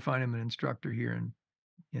 We're trying to find him an instructor here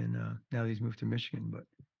in now that he's moved to Michigan. But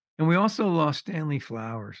and we also lost Stanley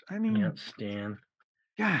Flowers. I yeah, mean, Stan,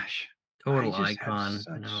 gosh, I total just have icon.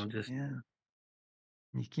 such Just yeah.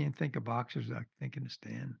 You can't think of boxers without thinking of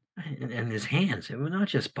Stan. and his hands. It was not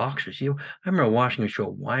just boxers. I remember watching him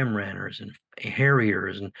show Weimaraner's and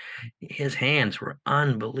Harriers, and his hands were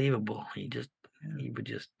unbelievable. Yeah,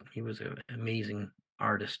 He was an amazing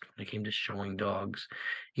artist when it came to showing dogs.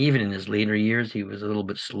 Even in his later years, he was a little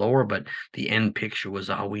bit slower, but the end picture was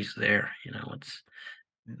always there. yeah,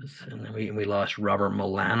 And then we lost Robert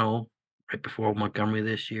Milano right before Montgomery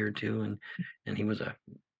this year too, and he was a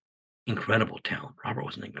incredible talent. Robert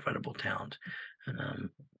was an incredible talent. Um,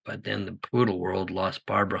 but then the poodle world lost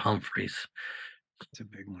Barbara Humphreys. it's a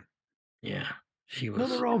big one. Yeah, she No, was.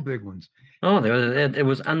 they're all big ones. It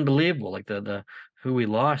was unbelievable. Like the who we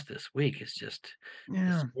lost this week. It's just the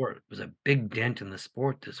Yeah, sport was a big dent in the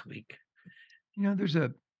sport this week. there's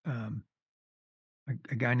um,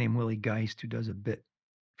 a guy named Willie Geist who does a bit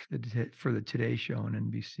for the Today Show on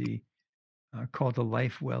NBC called "The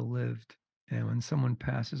Life Well Lived," and when someone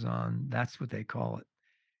passes on, that's what they call it,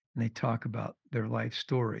 and they talk about their life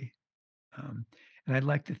story. Um, and I'd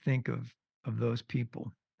like to think of those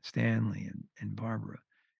people, Stanley and Barbara,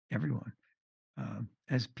 everyone,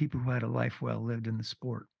 as people who had a life well lived in the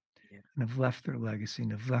sport Yeah. and have left their legacy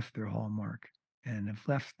and have left their hallmark and have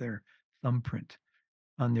left their thumbprint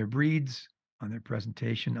on their breeds, on their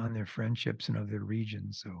presentation, on their friendships, and of their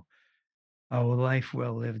region. So, a life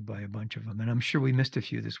well lived by a bunch of them. And I'm sure we missed a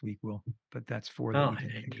few this week, Will, but that's four that Oh, we can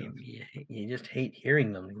think of. you just hate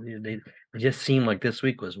hearing them. They just seem like this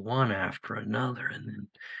week was one after another,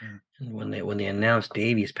 Yeah, and when they announced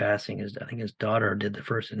Davies passing, I think his daughter did the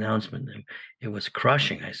first announcement. And it was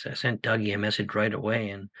crushing. I sent Dougie a message right away,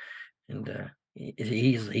 and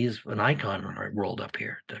he's an icon in our world up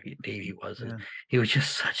here. Dougie Davy was, and yeah, he was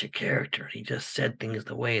just such a character. He just said things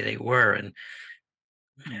the way they were, and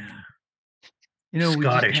Yeah. We just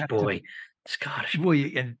Scottish have to. boy. Scottish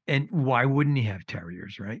boy. Well, and why wouldn't he have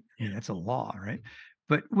terriers, right? I Yeah. mean, that's a law, right?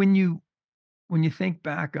 But when you think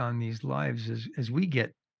back on these lives as we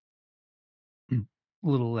get a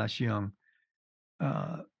little less young,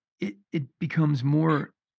 uh, it becomes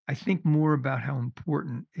more, I think, more about how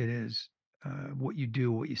important it is, what you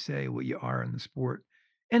do, what you say, what you are in the sport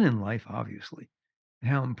and in life, obviously, and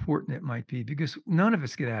how important it might be because none of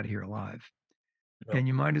us get out of here alive, No. and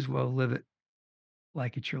you might as well live it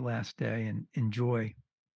like it's your last day and enjoy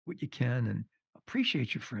what you can and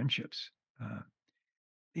appreciate your friendships.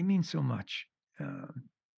 They mean so much. Um,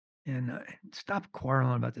 and stop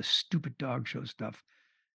quarreling about this stupid dog show stuff.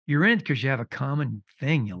 You're in it because you have a common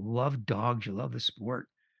thing. You love dogs, you love the sport.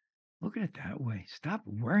 Look at it that way. Stop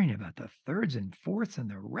worrying about the thirds and fourths and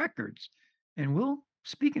the records. And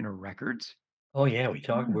speaking of records, Oh, yeah, we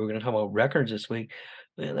uh, were gonna talk about records this week.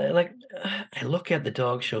 Like, I look at the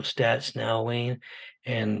dog show stats now, Wayne,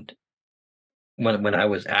 and when I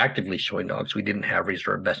was actively showing dogs, we didn't have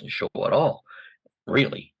reserve best in show at all,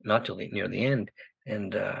 really, not till near the end,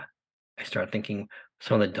 and, I started thinking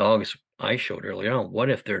some of the dogs I showed early on, what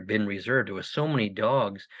if there had been reserved? There was so many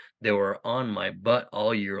dogs that were on my butt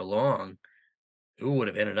all year long who would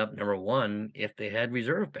have ended up number 1 if they had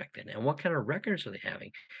reserve back then, and what kind of records are they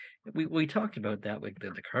having? We talked about that with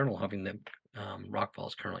the colonel having the, Rock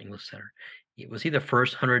Falls Colonel English Setter. It was he the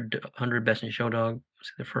first 100 best in show dog?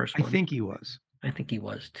 Was he the first I one? think he was. I think he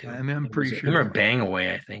was I too. mean, I'm It was pretty him sure he or was. Bang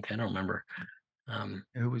Away, I think, I don't remember. Um,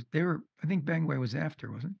 It was, they were, I think Bangway was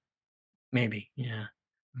after, wasn't maybe, yeah.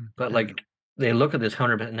 it? But, Anyway. like, they look at this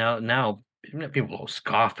 100 but now, people will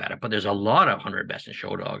scoff at it, but there's a lot of 100 best in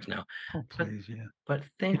show dogs now. Oh, But please. Yeah. but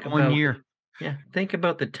In think 1 year. think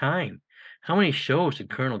about the time. How many shows did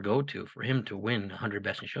Colonel go to for him to win 100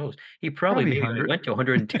 best in shows? He probably Probably maybe only 100. went to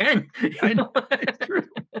 110, you I know. know? It's true.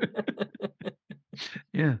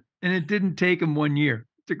 Yeah. And it didn't take him 1 year.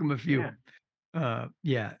 It took him a few. Yeah.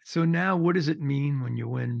 Yeah. So now what does it mean when you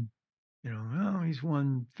win? Oh, he's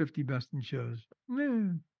won 50 best in shows.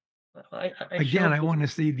 I Again, showed I those, want to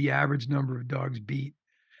see the average number of dogs beat.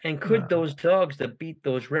 and Uh, could those dogs that beat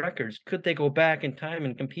those records, could they go back in time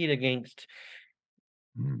and compete against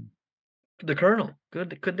mm. the Colonel?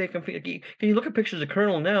 Could they compete? Can you look at pictures of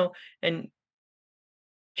Colonel now and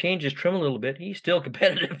change his trim a little bit? He's still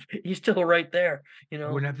competitive. He's still right there, you I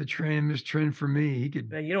know? wouldn't have to train him as trend for me. He could.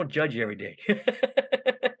 Man, you don't judge every day.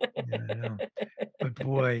 Yeah, I know. But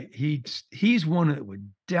boy, he's one that would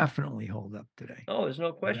definitely hold up today, Oh, there's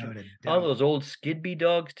no question. without a All doubt. those old Skidby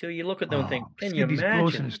dogs too, you look at them and Oh, think, "Can you Skippy's Bosun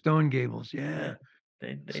imagine?" and Stone Gables. Yeah, Yeah.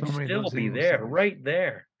 they'd So many of still those be English there, setters. right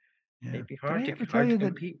there. Yeah. They'd be Did I ever tell hard to you that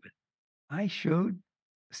compete with. I showed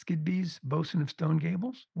Skidby's Bosun of Stone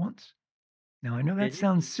Gables once? Now, I know that Did you?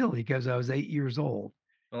 sounds silly because I was 8 years old,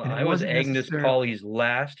 Well, and it I was wasn't Agnes necessarily. Polly's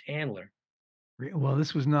last handler. Well,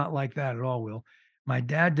 this was not like that at all, Will. My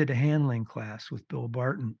dad did a handling class with Bill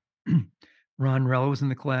Barton. Ron Rella was in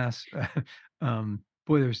the class.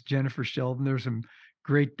 Boy, there's Jennifer Sheldon. There's some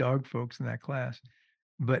great dog folks in that class.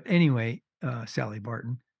 But anyway, Sally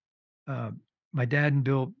Barton. Uh, my dad and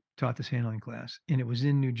Bill taught this handling class, and it was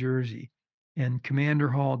in New Jersey. And Commander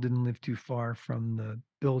Hall didn't live too far from the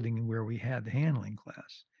building where we had the handling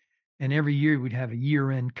class. And every year we'd have a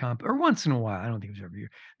year-end comp, or once in a while, I don't think it was every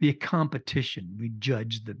year, be a competition. We'd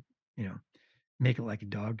judge you know, make it like a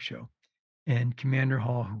dog show. And Commander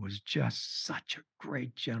Hall, who was just such a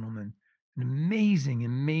great gentleman, an amazing,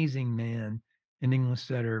 amazing man, an English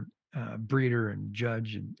setter, breeder, and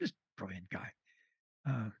judge, and just brilliant guy.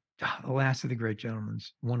 Uh, the last of the great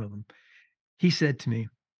gentlemen's one of them. He said to me,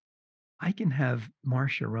 "I can have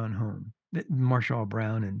Marcia run home." Marshall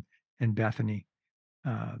Brown and Bethany,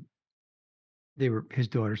 uh, they were his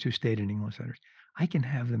daughters who stayed in English setters. I can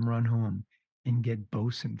have them run home and get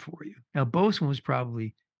Bosun for you. Now, Bosun was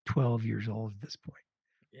probably 12 years old at this point,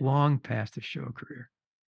 Yeah. long past his show career.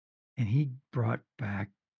 And he brought back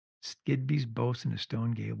Skidby's Bosun of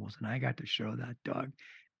Stone Gables. And I got to show that dog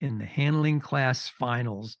in the handling class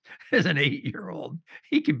finals as an 8-year old.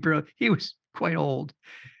 He was quite old.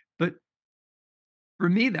 But for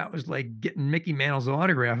me, that was like getting Mickey Mantle's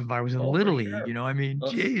autograph if I was in Oh, for Little League. sure. I mean,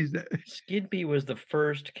 Well, geez, Skidby was the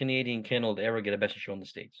first Canadian kennel to ever get a best in show in the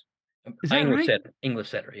States. is that right? English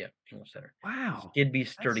setter, yeah, English setter. Wow. Skidby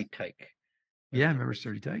Sturdy That's Tyke was Yeah, I the remember first.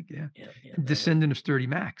 Sturdy Tyke, yeah. Yeah, yeah, And that was, descendant of Sturdy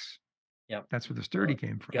Max. yeah. That's where the Sturdy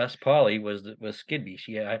came from. Gus Polly was Skidby.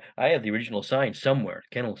 I have the original sign somewhere,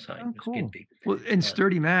 kennel sign Oh, with cool. Skidby. Well, and Uh,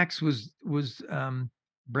 Sturdy Max was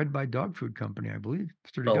bred by Dog Food Company, I believe.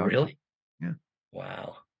 Sturdy oh, Dog Food. really? Yeah.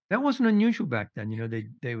 Wow. That wasn't unusual back then,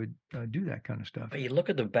 they would, do that kinda stuff. But you look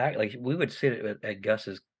at the back, like, we would sit at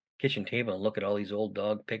Gus's kitchen table and look at all these old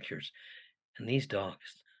dog pictures, and these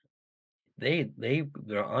dogs,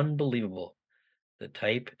 they're unbelievable. The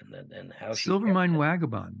type and how she kept Silvermine them.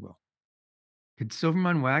 Vagabond will. Could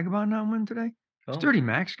Silvermine Vagabond not win today? Oh, Sturdy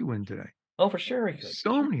Max could win today. oh, for sure he could, for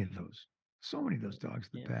So sure. many of those. So many of those dogs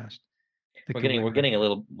in the Yeah. past that We're could getting win we're right getting a now.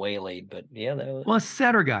 little waylaid, but yeah, that was Well, it's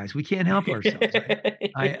setter guys, we can't help ourselves.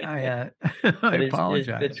 I but it's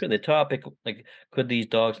apologize. true. The topic, like, could these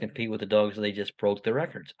dogs compete with the dogs they just broke the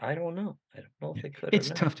records? I don't know. I don't know if Yeah, they could or it's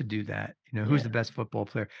not. tough to do that, who's Yeah, the best football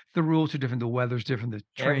player? The rules are different, the weather's different, the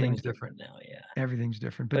training's everything's different, different now, yeah. everything's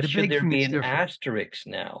different, but But the should big there thing be that's an different. asterisk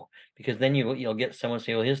now? Because then you'll get someone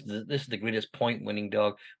say, "Well, this is the greatest point-winning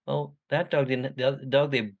dog." Well, that dog didn't the other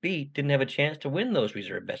dog they beat didn't have a chance to win those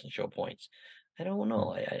reserve best in show points. I don't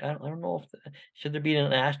know. Mm, I don't know if should there be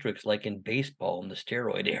an asterisk like in baseball in the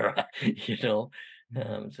steroid era, you know?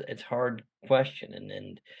 mm. It's hard question,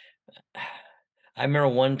 and I remember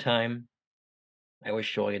one time I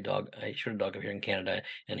showed a dog up here in Canada,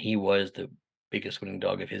 and he was the biggest winning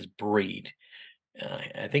dog of his breed.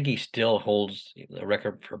 I think he still holds the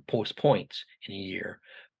record for post points in a year,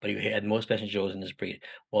 but he had most best in shows in his breed.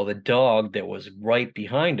 Well, the dog that was right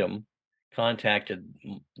behind him contacted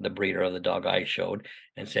the breeder of the dog I showed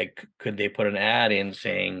and said, Could they put an ad in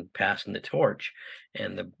saying passing the torch?"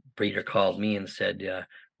 And the breeder called me and said,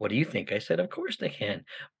 "What do you think?" I said, "Of course they can,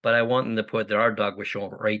 but I want them to put that our dog was showing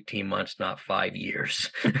for 18 months, not 5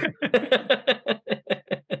 years."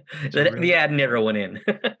 It's a The really ad never went in.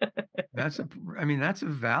 I mean, that's a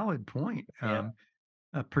valid point, Yeah.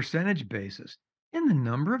 a percentage basis. In the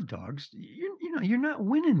number of dogs, you're not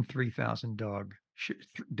winning 3,000 dogs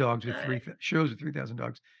with Uh, shows with 3,000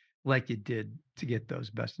 dogs like you did to get those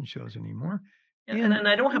best in shows anymore, yeah, and and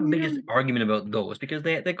I don't have and a you biggest don't argument about those because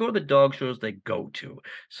they go to the dog shows they go to.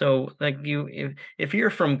 So, like, if you're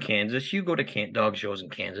from Kansas, you go to dog shows in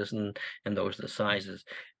Kansas, and those are the sizes.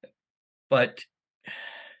 But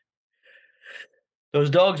those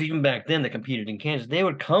dogs, even back then, that competed in Kansas, they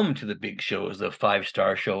would come to the big shows, the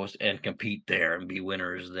five-star shows, and compete there and be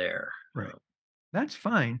winners there. right. That's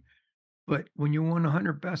fine, but when you won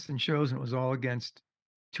 100 best in shows and it was all against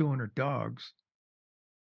 200 dogs,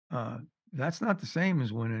 uh, that's not the same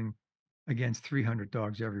as winning against 300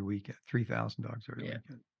 dogs every weekend, 3,000 dogs every Yeah,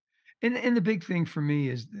 weekend. And the big thing for me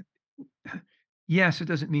is that, yes, it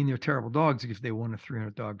doesn't mean they're terrible dogs if they won a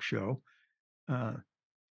 300 dog show. Uh,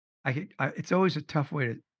 it's always a tough way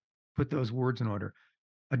to put those words in order.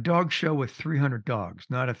 A dog show with 300 dogs,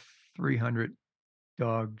 not a 300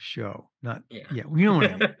 dog show. Not yeah, yeah, you know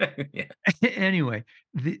what I mean. yeah, Anyway,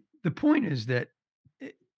 the point is that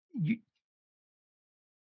eh, you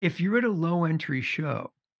if you're at a low entry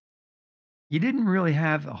show, you didn't really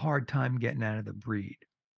have a hard time getting out of the breed.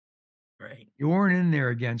 right. You weren't in there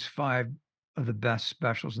against 5 of the best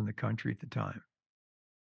specials in the country at the time.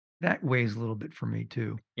 That weighs a little bit for me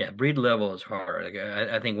too. Yeah, breed level is hard. Like,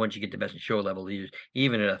 I think once you get to best in show level,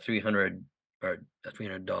 even at a 300 or a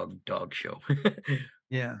 300 dog show,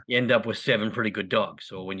 Yeah, you end up with 7 pretty good dogs.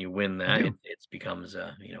 So when you win you that, do. it becomes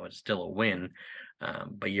it's still a win.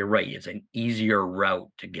 But you're right, it's an easier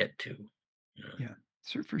route to get to. Yeah.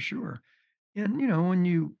 Yeah, for sure. And,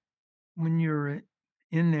 when you're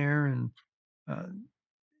in there and, uh,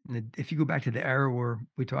 if you go back to the era where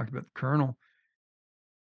we talked about the Colonel,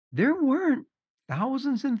 there weren't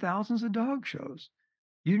thousands and thousands of dog shows.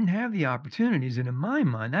 You didn't have the opportunities, and in my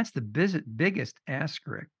mind, that's the biggest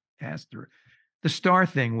asterisk. The star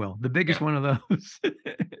thing, Will, the biggest Yeah. one of those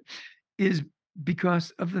is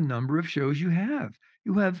because of the number of shows you have.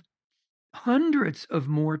 You have hundreds of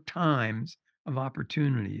more times of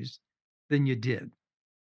opportunities than you did,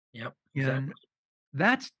 Yep. and Exactly.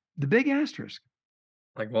 that's the big asterisk.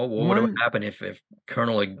 Like, well, what would have One happened if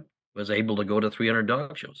Colonel was able to go to 300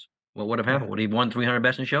 dog shows? What would have Yeah, happened? Would he have won 300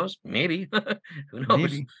 best in shows? Maybe. Who knows?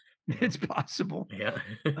 maybe. You know? It's possible. Yeah.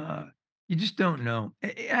 Uh, you just don't know.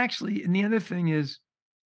 Actually, and the other thing is,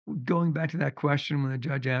 going back to that question when the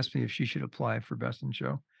judge asked me if she should apply for Best in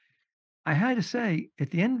Show, I had to say, at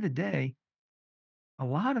the end of the day, a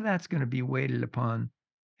lot of that's gonna be weighted upon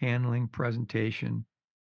handling, presentation,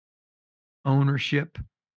 ownership,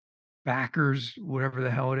 backers, whatever the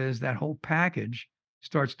hell it is, that whole package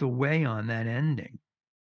starts to weigh on that ending,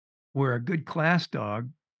 where a good class dog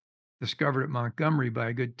discovered at Montgomery by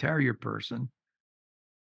a good terrier person,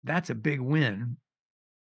 that's a big win.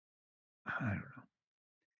 I don't know.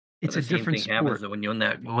 But It's the a same different thing happens sport.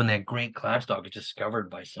 that when that great class dog is discovered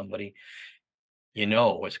by somebody,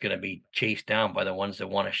 it's gonna be chased down by the ones that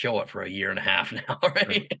wanna show it for a year and a half now, Right.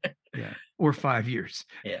 right? Yeah, or 5 years,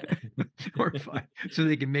 Yeah. or 5, so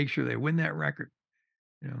they can make sure they win that record,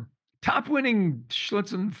 you know? Top winning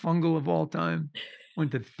Schlitzen fungal of all time,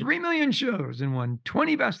 went to 3,000,000 shows and won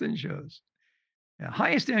 20 Best in Shows. The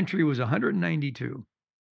highest entry was 192.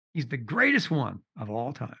 He's the greatest one of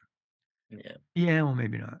all time. Yeah. Yeah, well,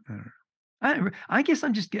 maybe not. I don't know. I guess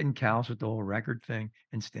I'm just getting callous with the whole record thing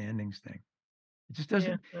and standings thing. It just Yeah,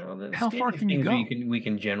 doesn't well, the how far standings can you things go? we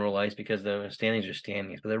can generalize because the standings are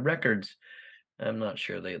standings, but the records, I'm not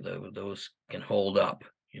sure those can hold up,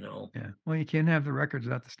 you know? Yeah. Well, you can't have the records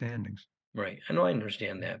without the standings. Right. I know I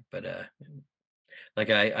understand that, but like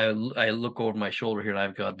I look over my shoulder here and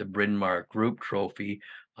I've got the Bryn Mawr Group Trophy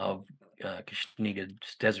of Kashniga's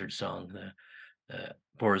Desert Song, the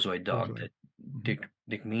Borzoi dog Supposedly. that Mhm.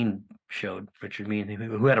 Dick Mean showed, Richard Mean,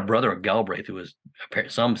 who had a brother, Galbraith, who was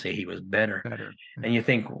some say he was better. Better. And Yeah. you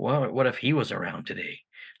think, well, what if he was around today?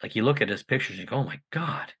 Like you look at his pictures, you go, oh my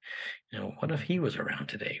God, what if he was around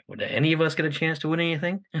today? Would any of us get a chance to win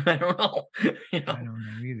anything? I don't know. you I know, don't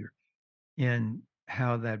know either. And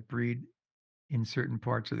how that breed in certain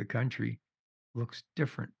parts of the country looks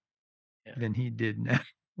different yeah, than he did now.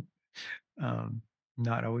 Um,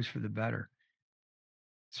 not always for the better.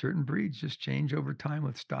 Certain breeds just change over time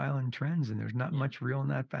with style and trends, and there's not yeah. much reeling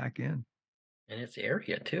that back in. And it's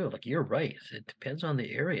area too. Like you're right. It depends on the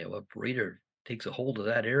area. What breeder takes a hold of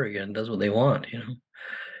that area and does what they want.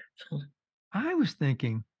 So I was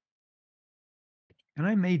thinking, and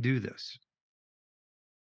I may do this,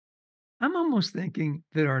 I'm almost thinking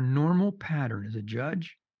that our normal pattern as a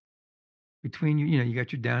judge between you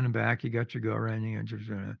got your down and back, you got your go around, you got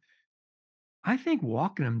your I think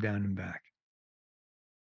walking them down and back,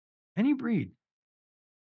 any breed.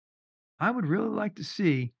 I would really like to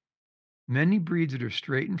see many breeds that are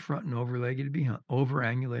straight in front and over-legged behind,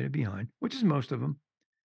 over-angulated behind, which is most of them.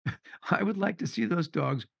 I would like to see those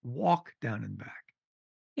dogs walk down and back.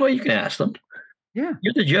 well, you can ask them. Yeah,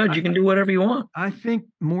 You're the judge. I, You can do whatever you want. I think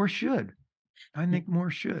more should. I Yeah. think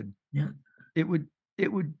more should. Yeah. It would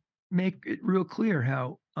it would make it real clear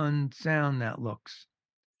how unsound that looks.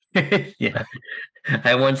 Yeah.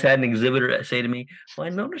 I once had an exhibitor say to me, "Well, I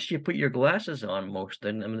noticed you put your glasses on most,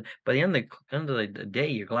 and I mean, by the end of the day,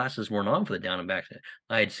 your glasses weren't on for the down and back."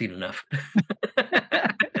 I had seen enough.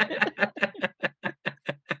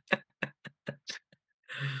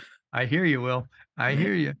 I hear you, Will. I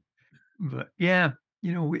hear you. But yeah,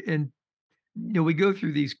 we go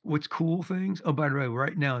through these what's cool things. Oh, by the way,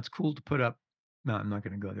 right now it's cool to put up. No, I'm not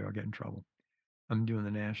going to go there. I'll get in trouble. I'm doing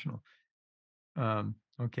the national.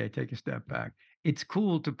 Okay, take a step back. It's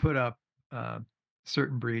cool to put up uh,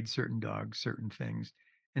 certain breeds, certain dogs, certain things,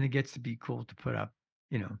 and it gets to be cool to put up,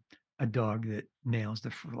 you know, a dog that nails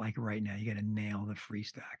like right now. You got to nail the free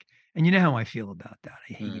stack, and you know how I feel about that.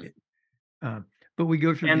 I hate Mm. it. But we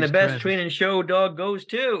go through And the these best trends. training show dog goes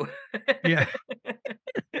too. Yeah,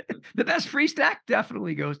 the best free stack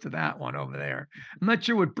definitely goes to that one over there. I'm not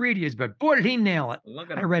sure what breed he is, but boy, did he nail it.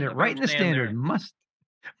 Look at I him. read it Look at right him in the stand standard. there.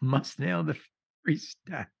 Must nail the free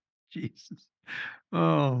stack. Jesus.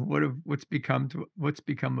 Oh, what's become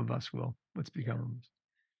of us, Will? What's become Yeah. of us?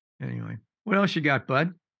 Anyway, what else you got,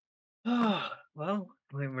 bud? Oh, well,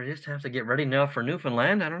 we just have to get ready now for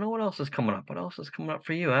Newfoundland. I don't know what else is coming up. What else is coming up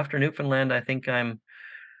for you after Newfoundland? I think I'm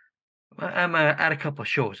at a couple of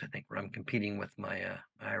shows. I think where I'm competing with my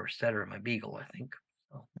Irish Setter and my Beagle. I think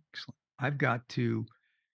so. Excellent.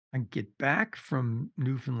 I get back from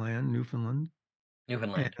Newfoundland, Newfoundland.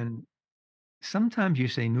 and sometimes you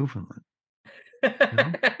say Newfoundland. No,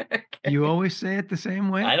 you Okay. always say it the same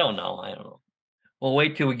way. I don't know. I don't know. We'll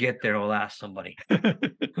wait till we get there. We'll ask somebody.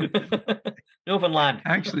 Newfoundland.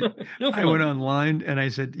 Actually, I went Newfoundland. online and I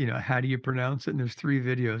said, how do you pronounce it? And there's 3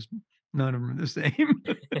 videos. None of them are the same.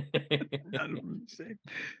 None of them are the same.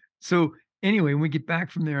 So, anyway, when we get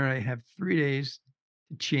back from there, I have 3 days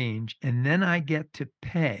to change, and then I get to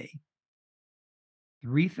pay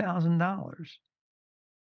 $3,000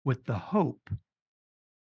 with the hope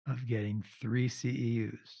of getting 3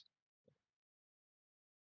 CEUs.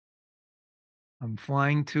 I'm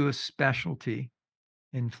flying to a specialty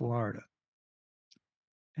in Florida,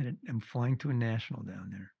 and I'm flying to a national down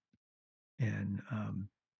there, and,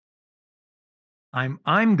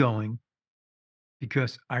 I'm going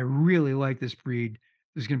because I really like this breed.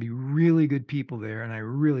 There's gonna be really good people there, and I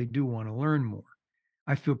really do wanna learn more.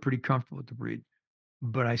 I feel pretty comfortable with the breed,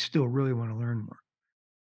 but I still really wanna learn more.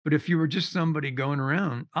 But if you were just somebody going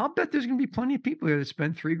around, I'll bet there's gonna be plenty of people here that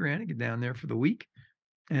spend 3 grand to get down there for the week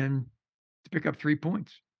and to pick up 3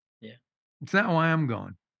 points. Yeah. It's not why I'm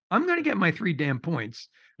going. I'm gonna get my 3 damn points,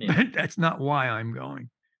 Yeah. but that's not why I'm going.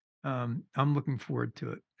 I'm looking forward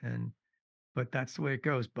to it, and but that's the way it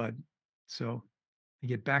goes, bud. So I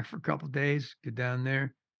get back for a couple days, get down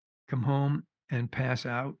there, come home and pass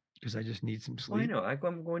out because I just need some Well, I sleep. know.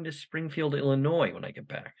 I'm going to Springfield, Illinois when I get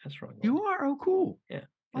back. That's where I'm going. You are? Oh, cool. Yeah.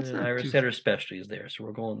 That's And not Ira too. Setter Specialty is there, so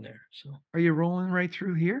we're going there. So Are you rolling right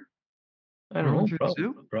through here? I don't Rolling know. through the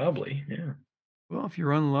zoo? Probably. Yeah. Well, if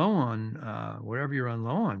you're on low on whatever you're on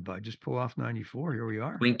low on, bud, just pull off 94. Here we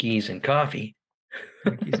are. Twinkies and coffee.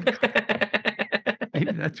 Twinkies and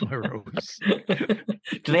maybe that's why we're always.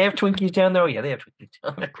 Do they have Twinkies down there? Oh, yeah, they have Twinkies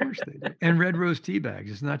down there. Of course they do. And red rose tea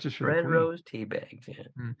bags. It's not just for the Red queen. rose tea bags. Yeah.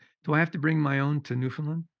 Do I have to bring my own to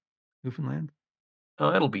Newfoundland? Newfoundland?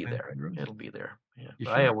 Oh, it'll be Red there. rose? It'll be there. Yeah. You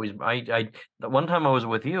But sure? the one time I was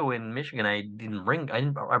with you in Michigan, I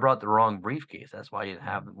brought the wrong briefcase. That's why I didn't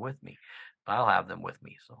have them with me. I'll have them with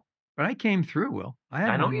me. So But I came through, Will. I I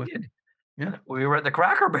had know one you with did. me. Yeah. We were at the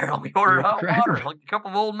Cracker Barrel. We We were ordered at the hot Cracker water, like a couple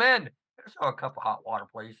of old men. There's a cup of hot water,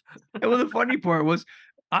 please. And well, the funny part was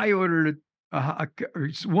I ordered or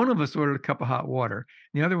one of us ordered a cup of hot water.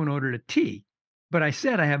 And the other one ordered a tea. But I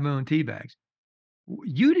said I have my own tea bags.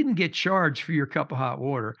 You didn't get charged for your cup of hot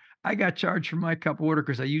water. I got charged for my cup of water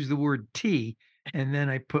because I used the word tea and then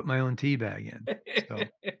I put my own tea bag in. So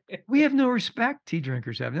we have no respect. Tea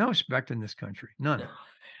drinkers have no respect in this country. None.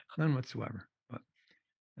 None whatsoever. But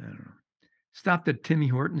I don't know. Stopped at Timmy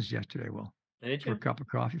Hortons yesterday, Will, Did for a you? cup of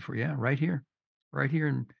coffee right here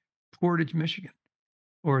in Portage, Michigan.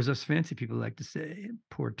 Or as us fancy people like to say,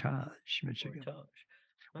 Portage, Michigan. Portage.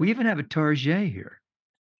 We even have a Target here.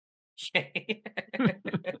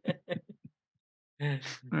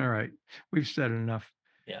 All right. We've said enough.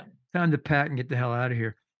 Yeah. Time to pat and get the hell out of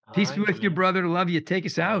here. Peace be All right, with you, man. brother. Love you. Take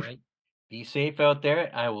us All out. right. Be safe out there.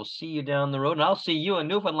 I will see you down the road, and I'll see you in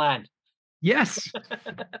Newfoundland. Yes.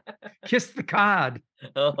 Kiss the cod.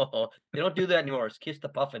 Oh, they don't do that anymore. It's kiss the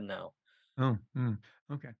puffin now. Oh,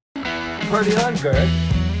 okay. Party on, Gert.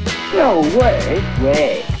 No way.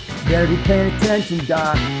 Better be paying attention,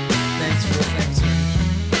 Doc. Thanks for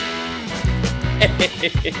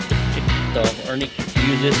So Ernie can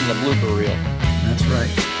use this in the blooper reel. That's right.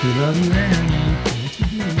 We love you,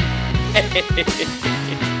 Ernie.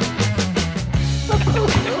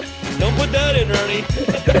 Don't put that in, Ernie.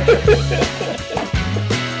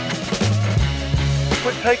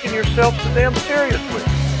 Quit taking yourself so damn seriously.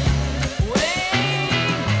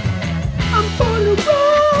 I'm gonna go.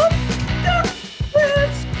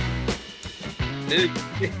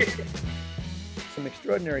 Some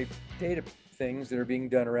extraordinary data things that are being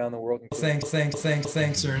done around the world. Thanks,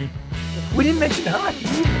 Ernie. We didn't mention hockey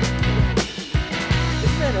either.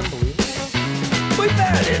 Isn't that unbelievable? Put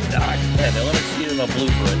that in, Doc. Yeah, now let me see it in a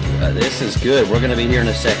blooper. This is good. We're going to be here in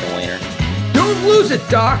a second, Wayner. Don't lose it,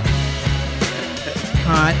 Doc.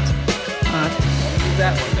 Hot. Use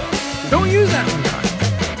that one, Doc. Don't use that one, Doc.